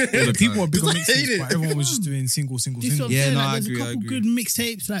back to that. all the People are time. big on Because I hate mixtapes, it. but everyone was just doing single. This is what I'm Yeah, saying, no, like, I there's agree, a I couple agree. good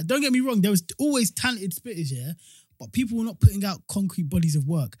mixtapes. Like, don't get me wrong, there was always talented spitters, yeah, but people were not putting out concrete bodies of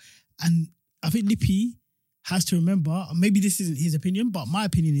work. And I think Lippy has to remember, and maybe this isn't his opinion, but my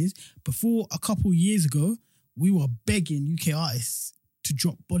opinion is, before a couple years ago, we were begging UK artists to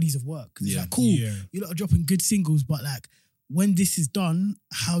drop bodies of work. It's Yeah. like, cool, Yeah. you're not dropping good singles, but like, when this is done,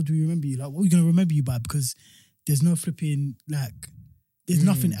 how do we remember you? Like, what are we going to remember you by? Because there's no flipping, like, there's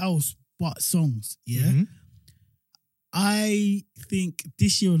nothing else but songs, yeah? Mhm. I think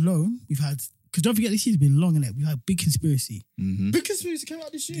this year alone, we've had, because don't forget, this year's been long, innit? We've had Big Conspiracy. Because music came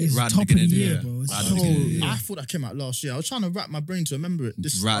out this year. It's Right at the top of the beginning, year, yeah. bro. It's Right at top the of the beginning, year. I thought that came out last year. I was trying to wrap my brain to remember it.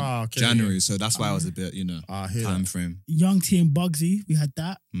 This Right, okay, January, so that's why I was a bit, I hear time that. frame. Young T and Bugsy, we had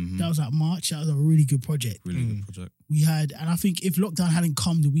that. Mhm. That was like March. That was a really good project. Really good project. We had, and I think if lockdown hadn't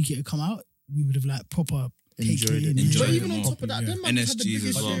come the week it had come out, we would have like proper Enjoyed taken it. in. Enjoyed But it even on more. top of that, Yeah. them man had the NSGs biggest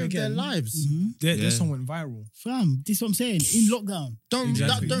as well. year of their lives. Mhm. Their Yeah. song went viral. Fam, this is what I'm saying. In lockdown.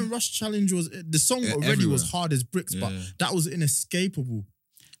 Exactly. That Don't Rush challenge was the song Yeah, already was everywhere. hard as bricks, but Yeah. that was inescapable.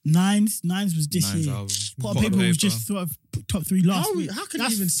 Nines was this Nines year. album. Pot of Paper was just sort of top 3 last week. How can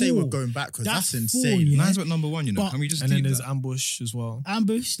That's you even say 4. we're going backwards? That's That's 4, insane. yeah. Nines went number 1, you know. But- Can we just And then keep there's that? Ambush as well.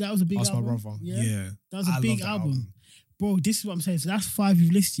 Ambush, that was a big Ask my album. brother. Yeah. Yeah. That was a I big love that album. Bro, this is what I'm saying. So that's 5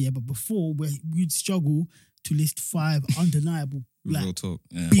 we've listed, yeah. But before, we'd struggle to list 5 undeniable Real like, talk.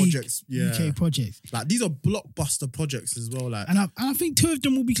 Yeah. big Projects, yeah. UK projects. Like these are blockbuster projects as well. Like And I think 2 of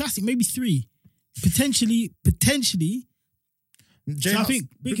them will be classic, maybe 3. Potentially. Jay So I Huss, think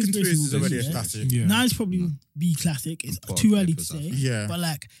Big Big Conspiracy is Conspiracy will already be, a yeah. classic. Yeah. Nine's probably will be classic. It's Pot of too early to Papers, I say. think. Yeah. But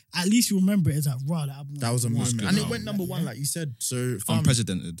like, at least you remember it as like, raw, that album. That was a one. moment. good And it album. went number one, Yeah. like you said. So fam,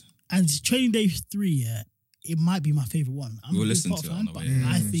 Unprecedented. And Training Day 3, yeah, it might be my favourite one. I'm We'll a big listen Potter to it fan, on the but way, yeah.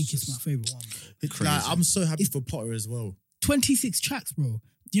 I Mm. think it's my favourite one. it's Crazy. like, I'm so happy It's- for Potter as well. 26 tracks, bro.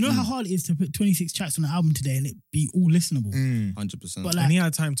 Do you know Mm. how hard it is to put 26 tracks on an album today and it be all listenable? 100%. But And like, he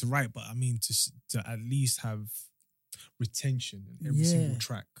had time to write, but I mean, to at least have retention in every Yeah. single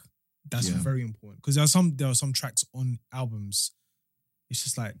track. That's Yeah. very important because there are some tracks on albums it's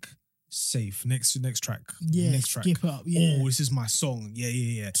just like safe. Next track. Yeah, Next track. skip up. Yeah. Oh, this is my song.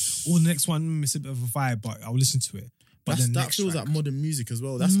 Yeah. Or the next one, it's a bit of a vibe, but I'll listen to it. But then that next feels track, like modern music as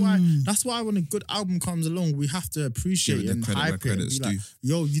well. That's why when a good album comes along, we have to appreciate Give it it the and credit where hype it. And credit's be like, due.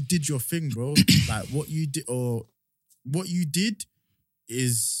 yo, you did your thing, bro. Like what you did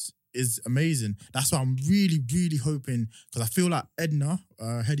is amazing. That's why I'm really, really hoping, because I feel like Edna,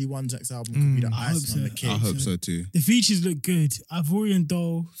 Heady One's next album could be the I hope icing on the so. cake. I hope so too. The features look good. Ivorian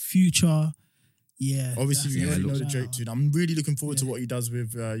Doll, Future. Yeah. Obviously, we Yeah, already it know the looks- Drake tune. I'm really looking forward to what he does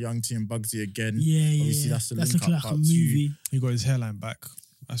with Young T and Bugsy again. Yeah. Obviously, that's the link looking up like a part two. movie. he got his hairline back.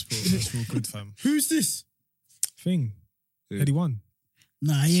 That's real good, fam. Who's this? Thing. Who? Eddie One.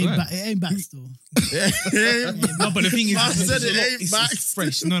 Nah, he ain't Swear. back. It ain't back still. No, but the thing is, Man said it ain't it's back.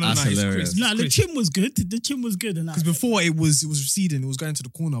 fresh. No, That's it's hilarious. crisp. Nah, the chin was good. The chin was good, and Because before it was receding, it was going to the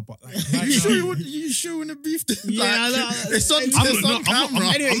corner, but like right You now- sure you showing the beef? Yeah, I know. It's on, I'm it's not- on camera.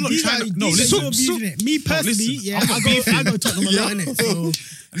 Anyway, I'm not these trying guys- to- no, these listen, guys are abusing it. Me no, personally, listen, yeah, I'm not I beefing. go Tottenham a lot in it. So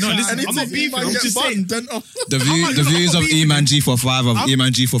No, listen, Anything I'm not beefing. might I'm get just saying. banned, then- The not views of beefing. E-Man G45 of I'm-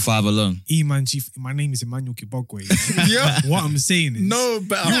 E-Man G45 alone. E-Man G, my name is Emmanuel Kibogwe. Yeah. What I'm saying is, No,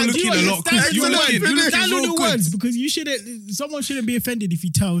 better. You're do you looking a know, lot stand- good. You're excellent looking finish. stand on real the good. words because you shouldn't. Someone shouldn't be offended if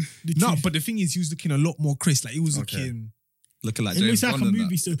you tell the No, truth. but the thing is, he was looking a lot more crisp. Like he was Okay. looking. Looking like It James looks like Bond a and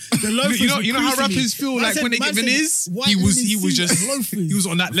movie. that. So the loafers You know were how creasing rappers me. feel Man like said- when they man get said veneers. white He was women just suit loafers. he was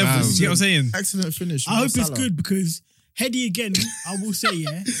on that level. Fam. You see what I'm saying? Excellent finish. I hope it's Salah. good because Heady again. I will say,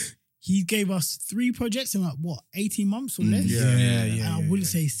 yeah, he gave us 3 projects in like what 18 months or less. Yeah. And I wouldn't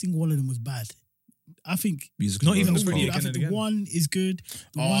say a single one of them was bad. I think Music Not is even always the I Pretty cold. Again think and the Again. one is good.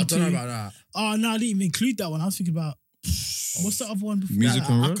 The Oh, I one, don't know two. about that. Oh no, I didn't even include that one. I was thinking about what's the other one before? Music that?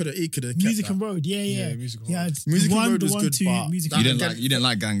 and I Road? could have. He could have. Music and Road. Yeah. Music and Yeah, Road. the Music and one, Road the was one, good, two, but Music that- and You Road. didn't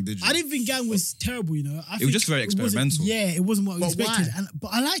like Gang, did you? I didn't think Gang was terrible, you know. I think just very it wasn't- experimental. Yeah, it wasn't what we But expected. why? But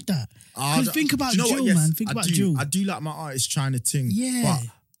I like that. Ah, Because think about do you know what? Jill, Yes, man. Think I about do. Jill. I do like my artist trying to ting. Yeah. But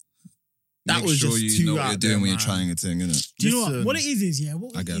that Make was sure just you too know what out you're there, doing when you're man. trying a thing, innit? Do you know Listen. what it is? Yeah,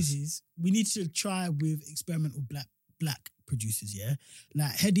 what I it guess. is we need to try with experimental black producers. Yeah,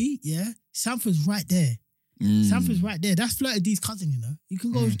 like Heady. Yeah, Sanford's right there. Sanford's right there. That's Flirty D's cousin. You know, you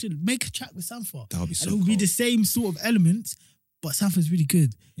can go to make a track with Sanford. That would be and so it will be cold. the same sort of elements, but Sanford's really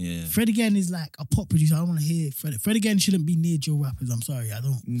good. Yeah. Fred again is like a pop producer. I don't want to hear Fred. Fred again shouldn't be near Joe rappers. I'm sorry, I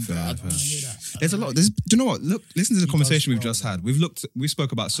don't. Fair, I fair. don't wanna hear that. There's a lot. Do you know what? Look, listen to the He conversation does we've well, just though. had. We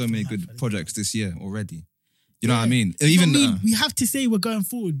spoke about so many good projects this year already. You know what I Yeah. mean? But Even we have to say we're going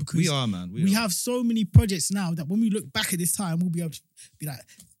forward because we are, man. we are. have so many projects now that when we look back at this time, we'll be able to be like,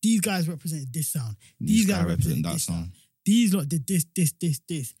 these guys represented this sound. These guys represented that this sound. song. These lot did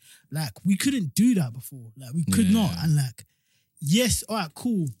this. Like, we couldn't do that before. Like, we could Yeah. not. And like, yes, all right,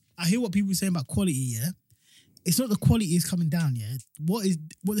 cool. I hear what people are saying about quality, yeah. It's not the quality is coming down, yeah. What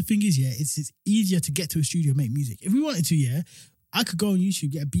the thing is, yeah, it's easier to get to a studio and make music. If we wanted to, yeah, I could go on YouTube,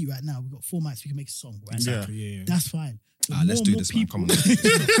 get a beat right now. We've got 4 mics, we can make a song right now. Yeah. That's fine. So Let's more do and this, more man. Come on.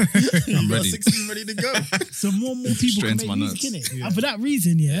 You I'm got ready. 16 ready to go. So more and more people Straight can into make my music notes. in it. And for that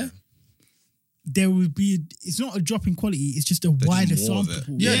reason, yeah, there will be. It's not a drop in quality. It's just a wider just more of sample it.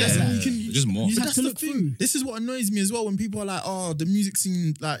 pool. Yeah, that's like, what you can- just more. You But just have that's to the look thing. through. This is what annoys me as well when people are like, "Oh, the music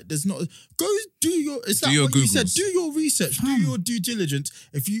scene, like, there's not." Go do your. It's Do like your what you said. Googles. Do your research. Do Fam. your due diligence.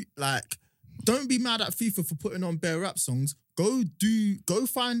 If you like, don't be mad at FIFA for putting on bare rap songs. Go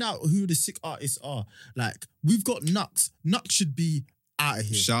find out who the sick artists are. Like, we've got Nux. Nux should be out of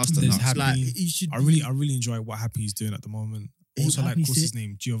here. Shouts to There's Nux. Happy. Like, he should. I really enjoy what Happy's doing at the moment. Also, like, Happy's what's his sick.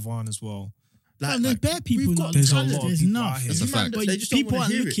 name? Giovanni as well. Fam, there's bare people. we've in got the There's a talent, lot of there's people enough. out here. That's a fact. But They just don't people wanna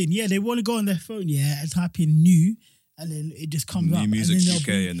aren't hear it. looking. Yeah, they want to go on their phone, yeah, and type in new, and then it just comes up. New music and then UK,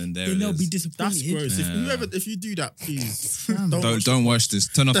 they'll be, and then there then it they'll be is. disappointed. That's gross. Yeah. If you do that, please Fam. Don't watch this.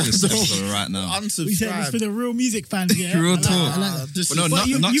 Turn off this Don't- episode right now. We said it's unsubscribe. for the real music fans, yeah. Real I like- talk. I like that. This But no, is- But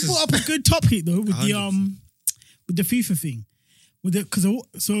you Nux is- brought up a good topic though with the 100%. with the FIFA thing. With the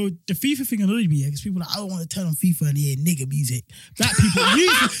so the FIFA thing annoyed me because people are like, I don't want to turn on FIFA and hear nigga music. Black people,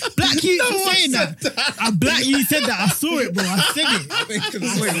 black you one saying said that. And black you said that. I saw it, bro. I said it.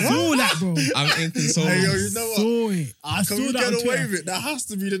 I saw that, bro. I'm inconsolable. Hey, yo, you know I what? saw it. I saw Can we that get on away Twitter. with it? That has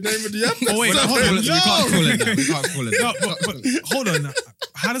to be the name of the episode. Oh, wait, We hold on. can't call it that. We can't call it No, that. but hold on.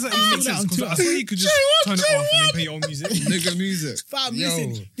 How does that even make that sense? on Because I Twitter. thought you could just turn it off and then play your own music. Nigga music. Fam, Yo.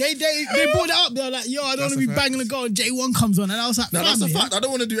 listen, they brought it up. They're like, yo, I don't want That's to a be fact. banging a girl and J1 comes on. And I was like, Now, fam, that's a yeah. fact. I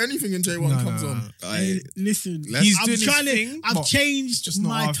don't want to do anything in J1 No, comes no, on. no. Hey, listen, He's I'm doing his trying to. thing, I've but changed just not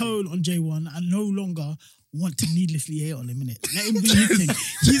my our tone on J1. I no longer want to needlessly hate on him, innit? Let him do his thing.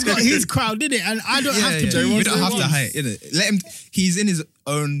 He's got his crowd, innit? And I don't have to be. We don't have to hate, innit? Let him. He's in his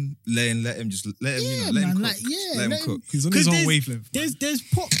own lane. Let him just let him. Yeah, let him man, cook. like, yeah, let him let him- cook. He's on his 'Cause own wavelength. man. There's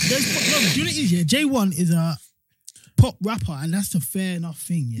pop. No, do you know what it is? Yeah, J1 is a pop rapper, and that's a fair enough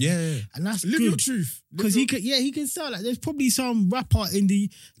thing. Yeah. And that's Live your good. truth. Because he can sell. Like, there's probably some rapper in the,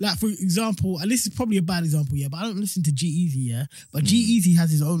 like, for example, and this is probably a bad example, yeah, but I don't listen to G-Eazy, yeah, but G-Eazy has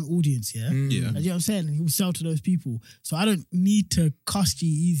his own audience, yeah. Yeah. Like, you know what I'm saying? And he will sell to those people. So I don't need to cuss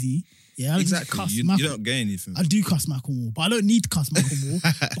G-Eazy. Yeah, I don't need to Exactly. cuss You Macklemore. don't gain anything. I do cuss Macklemore, but I don't need to cuss Macklemore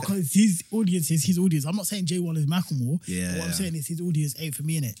because his audience is his audience. I'm not saying J1 is Macklemore. Yeah, But what I'm yeah. saying is his audience ain't for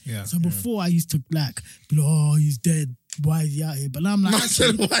me, innit? Yeah. So before I used to like be like, oh, he's dead. Why is he out here? But now I'm like, Man said,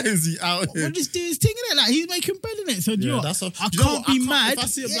 actually, why is he out here? we'll just do his thing, innit? Like, he's making bread in it. So do you know what? that's a, I do you know can't what? be mad. If I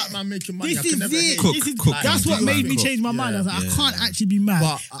see a black man making money, I This can is never it. hate. Cook, This is- cook, that's man. what made me Cook. change my mind. I was like, Yeah. I can't actually be mad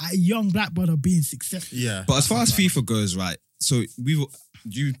But- at a young black brother being successful. Yeah. But as far as FIFA goes, right? So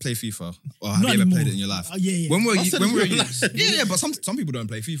do you play FIFA, or have Not you ever anymore. played it in your life? Yeah. When we're I said when we're it's your youths, life. yeah, but some people don't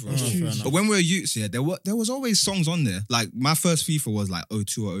play FIFA. as well. fair enough. But when we're youths, yeah, there was always songs on there. Like my first FIFA was like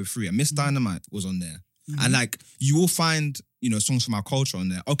 02 or 03, and Miss Dynamite was on there. And like you will find, songs from our culture on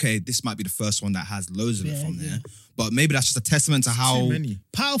there. Okay, this might be the first one that has loads of it Yeah, from yeah. there. But maybe that's just a testament to how Too many.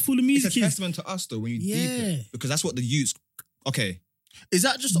 Powerful the it's a music is. testament to us though when you deep Yeah. it. Because that's what the youths okay. Is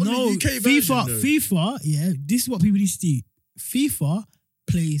that just on No, the UK version? though? FIFA, yeah, this is what people need to do. FIFA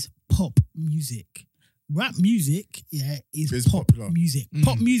plays pop music. Rap music, yeah, is Is pop popular. music.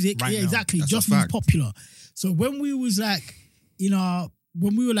 Pop music, Right yeah, now. exactly. That's a Just means fact. popular. So when we was like,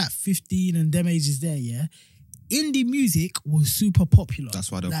 when we were like 15 and them ages there, yeah, indie music was super popular.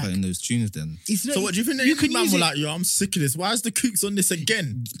 That's why they're Like, playing those tunes then. it's not- So what do you think? you The can man use were it- like, yo, I'm sick of this. Why is the Kooks on this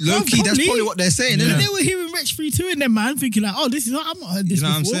again? Low key, that's probably. probably what they're saying, But isn't they it? were hearing Rich Free 2 in them, man, thinking like, oh, this is not, I've not heard this You know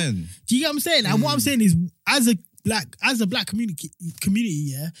what I'm before. saying? Do you get what I'm saying? And what I'm saying is, as a black community,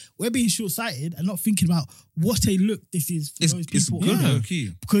 yeah, we're being short-sighted and not thinking about what a look this is for It's those it's people. good, Yeah. low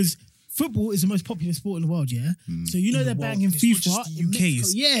key. Because football is the most popular sport in the world, yeah? So you know In they're the world. banging It's not FIFA just the in UK, Mexico.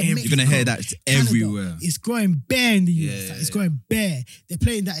 it's Yeah, everywhere. You're gonna hear Mexico, that Canada. everywhere. It's going bare in the US. Yeah, Like, it's going bare. They're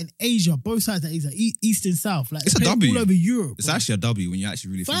playing that in Asia, both sides of Asia, East and South. Like, It's they're a playing W. all over Europe. It's bro. actually a W when you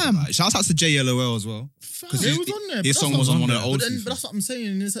actually really think Fam. about it. Shout out to JLOL as well. Because It was on there. his but song that's was not on one of the there. old But then, FIFA. but that's what I'm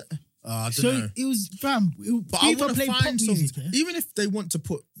saying. Is I don't So know. it was, fam. But I FIFA want to played pop find songs. music, yeah? Even if they want to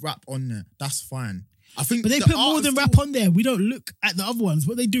put rap on there, that's fine. I think But they the put more artist than rap on there. We don't look at the other ones.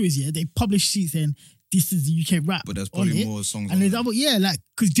 What they do is, yeah, they publish sheets saying this is the UK rap. But there's on probably it. more songs And on there's there. other, yeah, like,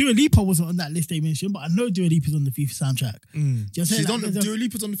 because Dua Lipa wasn't on that list they mentioned, but I know Dua Lipa's on the FIFA soundtrack. Do you know what I'm saying? She's Like, on the there's a- Dua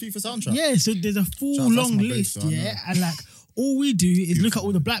Lipa's on the FIFA soundtrack. Yeah, so there's a full Shout out, that's long my list, bass, so I yeah, know. and like all we do is look at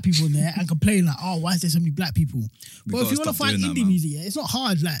all the black people in there and complain like, oh, why is there so many black people? But if gotta you want to stop find doing indie that, man. music, yeah, it's not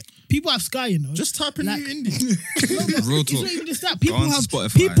hard. Like people have Sky, you know. Just type in Like- new indie. No, but Real it's talk. not even just that. Go People on to have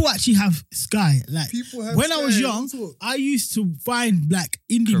Spotify. people actually have Sky. Like People have when I was Sky, young, real talk. I used to find like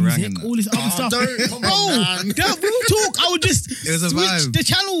indie Kerrang music, and that. all this other Oh, stuff. don't, come Bro, on, man. that real talk. I would just It was a switch vibe. the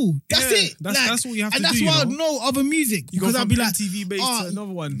channel. That's Yeah, it. that's all you have and to that's do, why you I'd know? know other music You go because from I'd be like, MTV base "Oh, to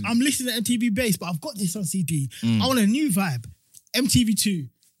another one. I'm listening to MTV bass, but I've got this on CD. I want a new vibe. MTV2.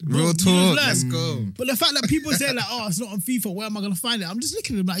 Real Boom, talk. you Let's learn. go. But the fact that people say like, oh, it's not on FIFA, where am I gonna find it? I'm just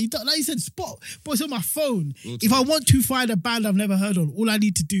looking at them like, like you said, spot. But it's on my phone. If I want to find a band I've never heard of, all I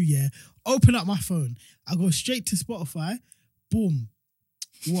need to do, yeah, open up my phone. I go straight to Spotify. Boom.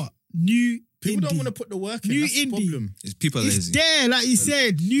 What? New People don't indie. want to put the work in. New That's the indie. problem. It's people are It's lazy. there, like you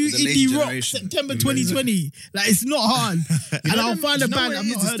said, new the lazy indie rock, generation. September 2020. Like it's not hard, and I'll find a band I've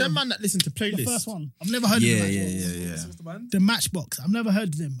not It's heard them of. man that listen to The playlists. first one, I've never heard Yeah, of them. yeah. The Matchbox, I've never heard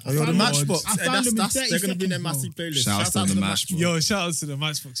of them. Oh, you're the I found them- Matchbox. I Hey, found them in that's 30 they're gonna be in their seconds, massive bro. playlist. Shouts Shout out to to the the Matchbox. Yo, shout out to the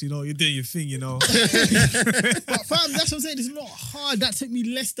Matchbox. You know, you're doing your thing. You know, But fam, that's what I'm saying. It's not hard. That took me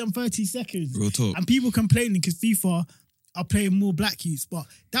less than 30 seconds. Real talk. And people complaining because FIFA are playing more black youths, but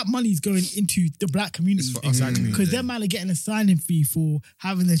that money's going into the black community. It's for us Exactly. Because them man are getting a signing fee for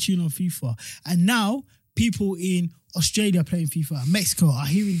having their tune on FIFA. And now people in Australia playing FIFA, Mexico are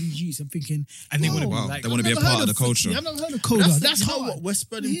hearing these youths and thinking, And they "Whoa, wanna be Wow, like- they want to be a I've part never of the heard culture. I've never heard of Coda. That's you know hard. what we're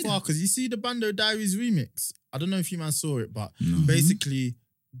spreading Yeah. far because you see the Bando Diaries remix. I don't know if you man saw it, but Mm-hmm. basically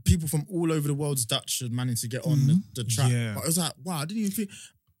people from all over the world's Dutch managed to get on the track. Yeah. But it was like, wow, I didn't even think.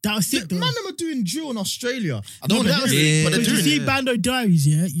 That was sick, Man, though. them are doing drill in Australia. I No, don't but want that to was hear Yeah. it, but they're because you doing see it. Bando Diaries,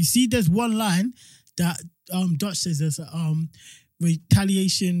 yeah. You see, there's one line that Dutch says there's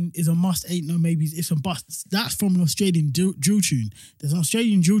retaliation is a must, ain't no maybes, it's a bust. That's from an Australian drill tune. There's an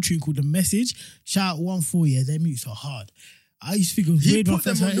Australian drill tune called The Message. Shout out 1-4, yeah, their mutes are hard. I used to think it was He weird when I put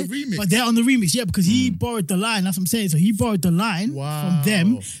them first on heard the it, remix. but they're on the remix, yeah, because he borrowed the line. That's what I'm saying. So he borrowed the line Wow. from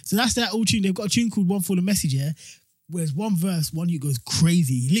them. So that's that old tune. They've got a tune called One for the Message, yeah. Whereas one verse, one you goes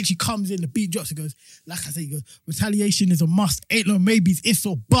crazy. He literally comes in, the beat drops, it goes, like I said, he goes, retaliation is a must. Ain't no maybes, ifs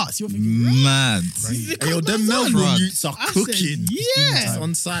or buts. You're thinking, Mad. Hey, yo, them Melbourne youths are I said, cooking. yeah. It's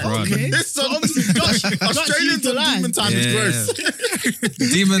on site. Okay. It's So on obviously Dutch Australians used the on line. Demon Time is Yeah.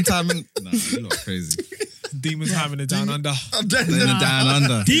 gross. Demon time and nah, you're not crazy. Demons having it down under. In the down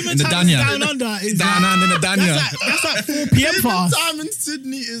under. Demon in the Time is Danya. down under is Down under in the Danya. that's like 4 p.m. for Demon us. Time in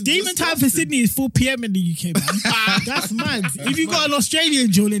Sydney is Demon time for disgusting. Sydney is 4 p.m. in the UK, man. That's mad. If you got an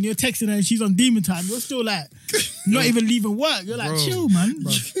Australian Julian, you're texting her and she's on demon time, you're still like, not even leaving work. You're like, Bro. chill, man.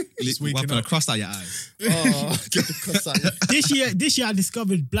 waking Weapon up. across out your eyes. Oh, get the cuss out. This year I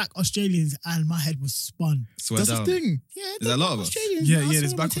discovered black Australians and my head was spun. Swear That's down. the thing. Yeah, There's a lot of us. Australians. Yeah, I yeah, saw there's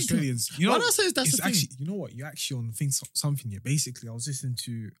them on black TikTok. Australians. You know, Why do I say that's it's the thing? actually, you know what? You're actually on think something here. Basically, I was listening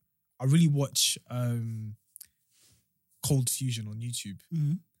to, I really watch Cold Fusion on YouTube.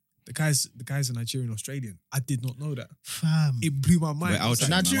 Mhm. The guys are Nigerian Australian. I did not know that. Fam. It blew my mind. Wait, I was I'll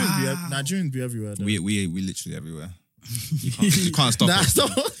like, check Nigerians, wow. Nigerians be everywhere. Though. We literally everywhere. You can't stop Nah, us. so-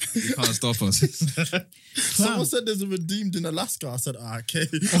 You can't stop us. Someone said there's a redeemed in Alaska. I said, okay.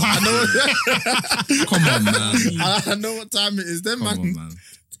 I know Come on, man. I know what time it is. Then, Come man. on, man.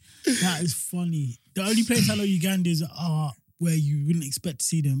 That is funny. The only place I know Ugandans are where you wouldn't expect to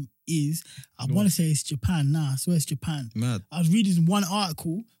see them is, I want to say it's Japan. Nah, I swear it's Japan. Mad. I was reading one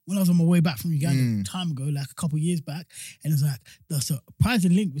article when I was on my way back from Uganda time ago, like a couple of years back, and it was like the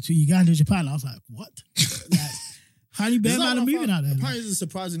surprising link between Uganda and Japan. I was like, what? Like, how many bear Is that man are what I moving found? out there? Apparently, there's a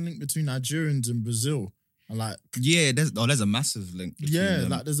surprising link between Nigerians and Brazil. And like, Yeah, there's a massive link. between yeah, them.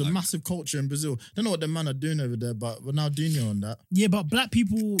 like there's a massive culture in Brazil. Don't know what the man are doing over there, but Ronaldinho on that. Yeah, but black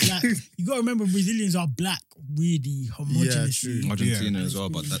people, like, you got to remember Brazilians are black, really homogenous. true. Argentina Yeah. as well,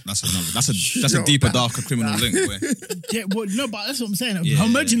 but that's a deeper, darker criminal link. Where, Yeah, well, no, but that's what I'm saying. Yeah.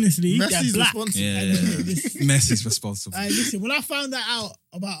 Homogeneously, they're Messi's black. responsible. yeah, This- Messi's responsible. Listen, when I found that out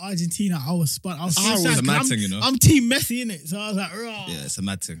about Argentina, I was spun. I was so I was sad. a mad 'cause thing, you know? I'm team Messi, innit? So I was like, raw. Yeah, it's a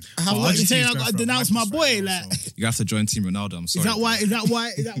mad thing. How What you Argentina's saying? I going got to for a denounce my madness boy. right now, Like, so- You have to join Team Ronaldo. I'm sorry. is that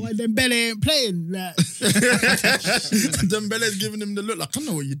why Dembele ain't playing? Like, Dembele's giving him the look like, I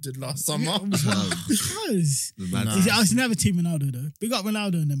know what you did last summer. because The mad Nah. thing. I was never team Ronaldo though. Big up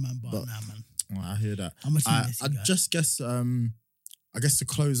Ronaldo and them man, but nah, man. Oh, I hear that. I'm a team I Messi guy. just guess, I guess to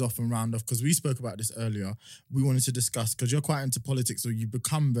close off and round off, because we spoke about this earlier, we wanted to discuss, because you're quite into politics, or you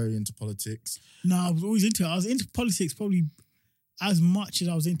become very into politics. No, I was always into it. I was into politics probably as much as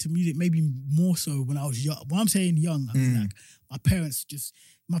I was into music, maybe more so when I was young. When I'm saying young, I mean like my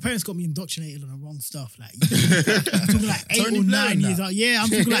parents got me indoctrinated on the wrong stuff. Like, I'm talking like 8 Tony or Blair 9 and years that. old. Yeah, I'm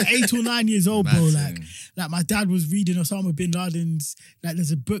talking like 8 or 9 years old, bro. Mad thing. Like my dad was reading Osama bin Laden's, like there's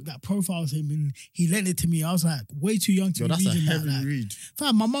a book that profiles him and he lent it to me. I was like way too young to Yo, be that's a reading that. heavy Like, read.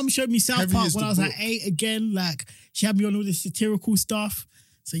 fam, my mum showed me South Heavy Park is when the I was like book. 8 again. Like she had me on all this satirical stuff.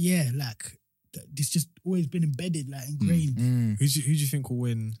 So yeah, like it's just always been embedded, like ingrained. Who do you think will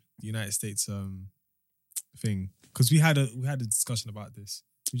win the United States thing? Because we had a discussion about this.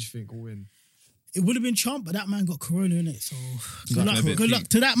 Who do you think will win? It would have been Trump, but that man got corona in it. So got a bit good luck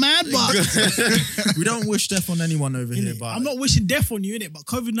peaked. to that man. But We don't wish death on anyone over here, innit, but I'm not wishing death on you, innit? But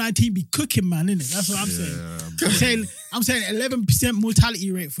COVID-19 be cooking, man, innit? That's what I'm saying. I'm saying 11%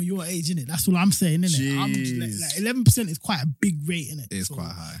 mortality rate for your age, innit? That's what I'm saying, innit? I'm just Jeez. like 11% is quite a big rate, innit? It is So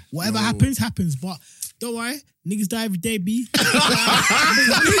quite high. Whatever Yo. happens, but don't worry, niggas die every day, B.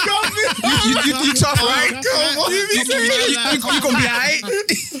 You tough, right? You gonna be alright?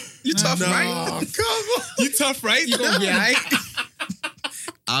 You tough, right? Oh, come on. You tough, right? You gonna be alright?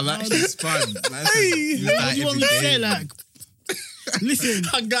 I'm actually spun. What do you want me to say? Like, listen,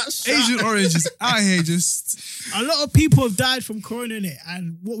 I got shot. Agent Orange is out here just. a lot of people have died from corona, innit?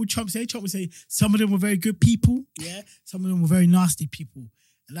 And what would Trump say? Trump would say some of them were very good people, yeah. Some of them were very nasty people,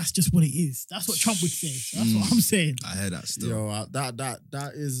 and that's just what it is. That's what Trump would say. So that's what I'm saying. I heard that still. Yo,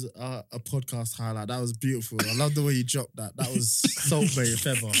 that is a podcast highlight. That was beautiful. I love the way you dropped that. That was Salt Bay if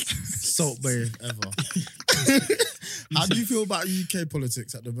ever. Salt Bay if ever. How do you feel about UK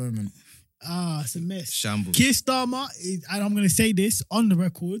politics at the moment? It's a mess. Shambles. Keir Starmer is, and I'm going to say this on the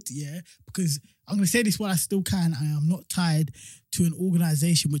record, yeah, because I'm going to say this while I still can. I am not tied to an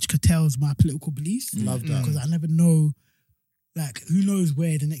organisation which curtails my political beliefs. Love that. Because I never know, like, who knows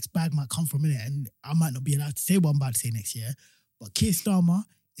where the next bag might come from in it, and I might not be allowed to say what I'm about to say next year. But Keir Starmer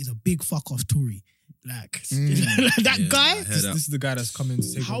is a big fuck off Tory. Like Mm. that Yeah, guy. I heard This that. is the guy that's coming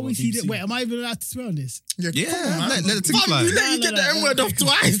to take How over is he? BBC. Wait, am I even allowed to swear on this? Yeah, Yeah, come on, man. let the thing Fam, fly. you let you get the No, N-word off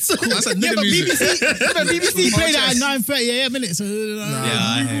twice. That's a Yeah, nigga but music. BBC played that at 9:30 a.m. innit? So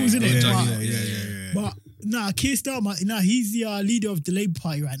I hear rules, you. innit? Yeah, But nah, Keir Starmer, nah, he's the leader of the Labour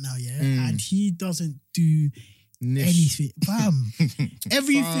Party right now, yeah, and he doesn't do anything. Bam.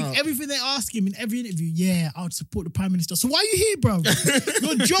 Everything they ask him in every interview, yeah, I would support the Prime Minister. So why are you here, bro?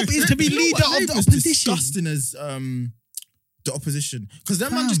 Your job is to be leader of the opposition. Disgusting as the opposition, because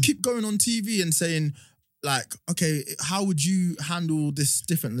them man just keep going on TV and saying like, okay, how would you handle this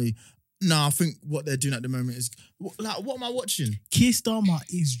differently? No, I think what they're doing at the moment is like, what am I watching? Keir Starmer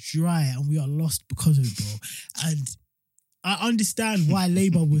is dry and we are lost because of it, bro. And I understand why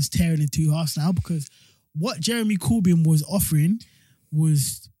Labour was tearing in two halves now, because what Jeremy Corbyn was offering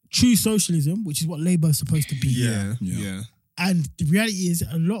was true socialism, which is what Labour is supposed to be. Yeah. And the reality is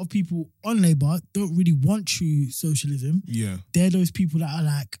a lot of people on Labour don't really want true socialism. Yeah. They're those people that are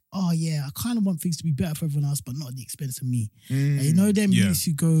like, oh yeah, I kind of want things to be better for everyone else, but not at the expense of me. And you know them youths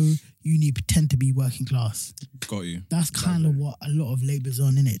who go uni pretend to be working class. Got you. That's kind of what a lot of Labour's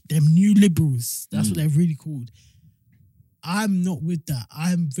on, innit? Them new liberals. That's what they're really called. I'm not with that.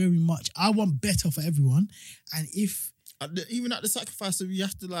 I'm very much, I want better for everyone. And if Even at the sacrifice of, you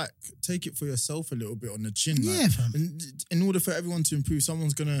have to like take it for yourself a little bit on the chin. Yeah, like, fam. in order for everyone to improve,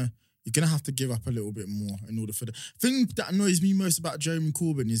 you're gonna have to give up a little bit more in order for the thing that annoys me most about Jeremy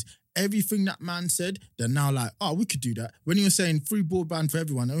Corbyn is everything that man said, they're now like, oh, we could do that. When he was saying free broadband for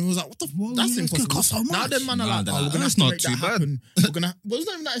everyone, and he was like, what the Well, that's yeah, it's gonna impossible. cost so Now much. them man are Nah, like, they're oh, like, we're gonna have that's to not make too that bad. happen. We're gonna well, it's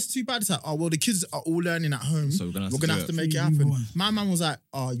not even that it's too bad. It's like, oh well, the kids are all learning at home. So we're gonna have we're to gonna do have to it. make it Free happen. everyone. My man was like,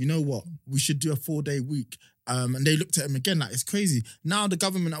 oh, you know what? We should do a 4-day week. And they looked at him again like it's crazy. Now the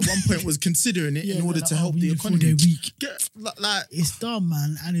government at one point was considering it in order like, to help we the need a economy. 4-day week. Get like It's dumb,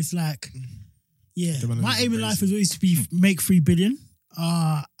 man. And it's like, yeah, Them man my are aim in crazy. life is always to be make 3 billion.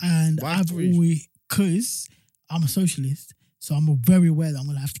 And Why I've 3? always, because I'm a socialist, so I'm very aware that I'm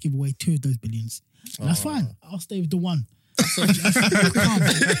going to have to give away 2 of those billions. And that's fine. I'll stay with the 1. I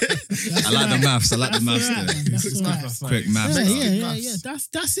like the maths. I like the maths That's there. all right. Quick maths. Yeah.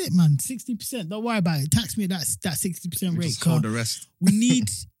 That's it, man. 60%. Don't worry about it. Tax me at that 60% rate. Just hold Car. the rest. We need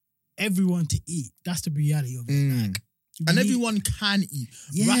everyone to eat. That's the reality of it. Like, we and need- everyone can eat.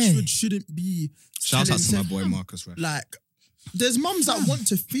 Yeah. Rashford shouldn't be. Shout out to my selling- boy Marcus Rashford. Like, there's mums that want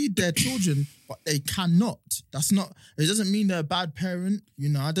to feed their children, but they cannot. That's not. It doesn't mean they're a bad parent. You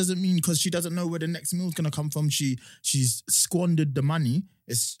know, it doesn't mean because she doesn't know where the next meal's gonna come from. She's squandered the money.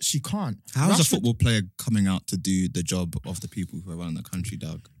 She can't. How's a Rashford- football player coming out to do the job of the people who are running the country,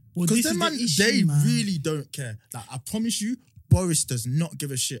 dog? Well, Because this them is man, the issue, they man. really don't care. Like, I promise you, Boris does not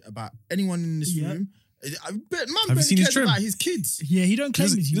give a shit about anyone in this Yeah. room. Man you barely seen his cares trim? about his kids. Yeah, he don't He claim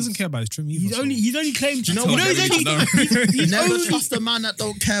doesn't, his he youth. doesn't care about his trim either. He's only claimed. Do you know you what? know, he's Never only, trust a man that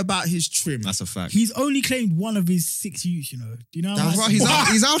don't care about his trim. That's a fact. he's only claimed 1 of his 6 youths. You know, do you know? That's how right,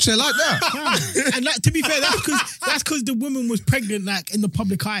 He's out here like that. and like, to be fair, that's because the woman was pregnant, like in the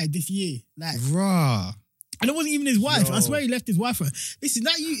public eye this year, like, Rah. and it wasn't even his wife. I Yo. swear he left his wife for her. Listen,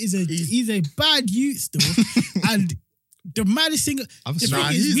 that youth he's a bad youth still, and the maddest thing. I'm The sorry.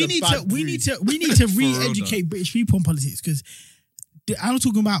 thing he's is, we a need bad to breed. re-educate real, though. British people on politics, because I'm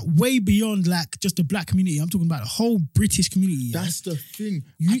talking about way beyond like just the black community. I'm talking about the whole British community. Yeah? That's the thing.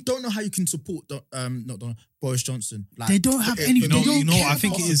 I don't know how you can support Boris Johnson. Like, They don't have it- any- for they me- don't You know what care I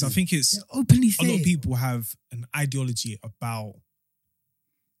think about it is? I us. think it's They openly a say lot of it. people have an ideology about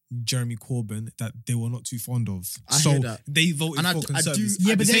Jeremy Corbyn that they were not too fond of. I so hear that. they voted And I for do- Conservatives.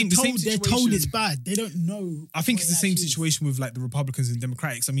 Yeah, At but the same they're told it's situation- bad. They don't know. I think what it's the it same actually is. situation with like the Republicans and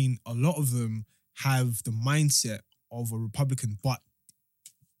Democrats. I mean, a lot of them have the mindset of a Republican, but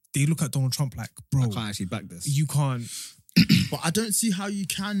they look at Donald Trump like, bro, I can't actually back this. you can't. But I don't see how you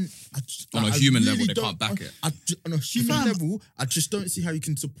can. On a human level, they can't back it. On a human Fam. level, I just don't see how you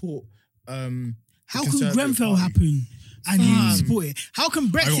can support. How the can Conservative Grenfell Party. happen and you support it? How can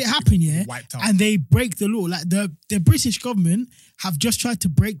Brexit got happen, yeah? wiped out. And they break the law. Like the British government have just tried to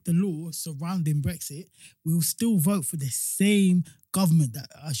break the law surrounding Brexit. We'll still vote for the same government that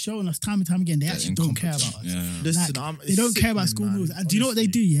are showing us time and time again. They actually don't care about us. Yeah. Listen, Like, they don't care about school man, rules. And do you know what they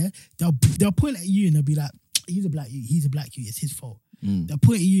do? Yeah, they'll point at you and they'll be like, "He's a black youth. He's a black youth. It's his fault." They'll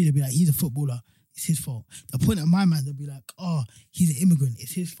point at you. They'll be like, "He's a footballer. It's his fault." They'll point at my man. They'll be like, "Oh, he's an immigrant.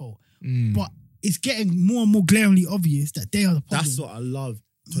 It's his fault." But it's getting more and more glaringly obvious that they are the problem. That's what I love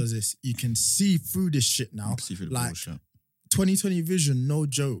because you can see through this shit now. See through the Like bullshit. 2020 vision, no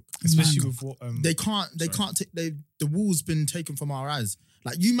joke. Especially Man. with what They can't take. The wool's been taken from our eyes.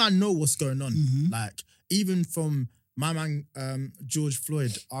 Like, you man know what's going on. Like, even from my man, George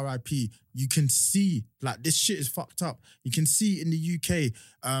Floyd, R.I.P. You can see like this shit is fucked up. You can see in the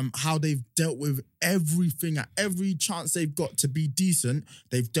UK how they've dealt with everything at every chance they've got to be decent.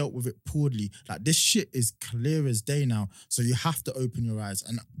 They've dealt with it poorly. Like this shit is clear as day now. So you have to open your eyes.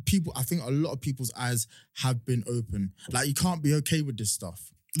 And people, I think a lot of people's eyes have been open. Like you can't be okay with this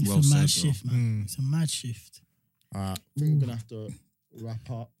stuff. It's Well a said, mad bro. shift, man. It's a mad shift. I think we're gonna have to wrap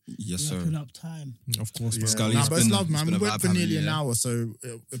up. Yes, sir. Wrapping up time. Of course, Yeah. bro. Scully, Nah, it's but it's been- love, it's man. been We a went vibe for nearly having an you, hour, so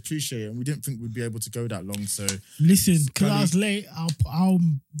appreciate it. And we didn't think we'd be able to go that long. So Listen, because Scully- I was late, I'll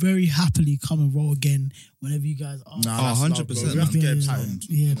very happily come and roll again whenever you guys are. nah, Oh, that's 100%, love, bro. We have to man. get tightened.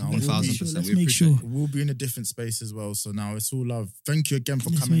 Yeah, No, let's we'll be- 1000%. Let's We make appreciate sure. We'll be in a different space as well. So now it's all love. Thank you again for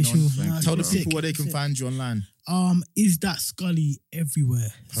Let's coming make on. sure. Nah, Tell the sick, people where they can sick. find you online. Is that Scully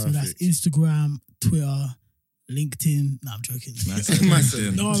everywhere? So that's Perfect. Instagram, Twitter, LinkedIn. No, I'm joking.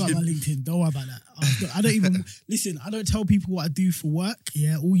 Massive. Don't worry about my LinkedIn. Don't worry about that. I don't even listen. I don't tell people what I do for work.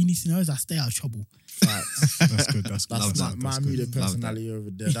 Yeah, all you need to know is I stay out of trouble. Facts. That's good. That's good. That's Love my that. immediate Love that. personality over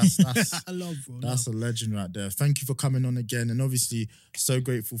there. That's I love, bro. that's a legend right there. Thank you for coming on again, and obviously so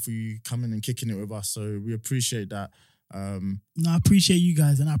grateful for you coming and kicking it with us. So we appreciate that. No, I appreciate you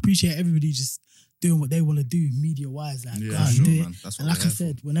guys, and I appreciate everybody just doing what they want to do, media wise. Like, Yeah, go out and sure, do it. man. That's what And like we're I here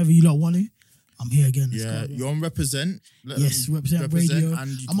said, whenever you lot want to, I'm here again. Let's Yeah, go, bro. you're on Represent. Let Yes, them Represent Radio.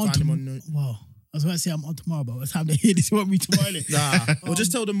 and you I'm can on find them tomorrow. on. Wow, I was about to say I'm on tomorrow, but by the time they hear this, you want me tomorrow. innit? Nah, well,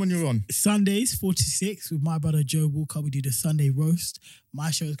 just tell them when you're on. Sundays 4 to 6 with my brother Joe Walker. We do the Sunday roast.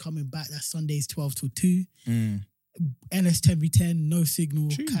 My show is coming back. That's Sundays 12 till 2. NS 10v10, no signal.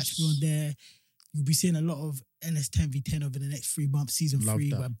 Jeez. Catch me on there. You'll be seeing a lot of NS 10v10 over the next 3 months. Season Love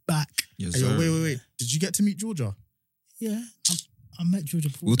 3, that. we're back. Yes, Hey, yo, sir. wait. Did you get to meet Georgia? Yeah, I met Georgia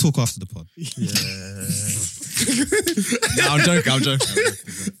before. We'll talk after the pod. Yeah. No, I'm joking.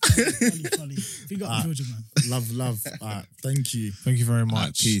 funny. Big up Georgia, man. love. Thank you. Thank you very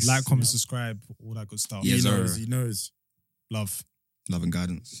much. peace. Like, comment, subscribe, all that good stuff. Yes, he sir. knows. He knows. Love. Love and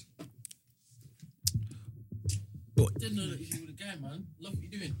guidance. Didn't know that you were the guy, man. Love what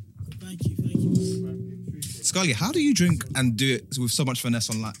you're doing. Thank you. Scully, how do you drink and do it with so much finesse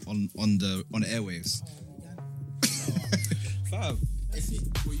on the airwaves? Fab.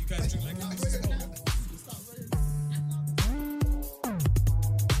 Well, you guys drink like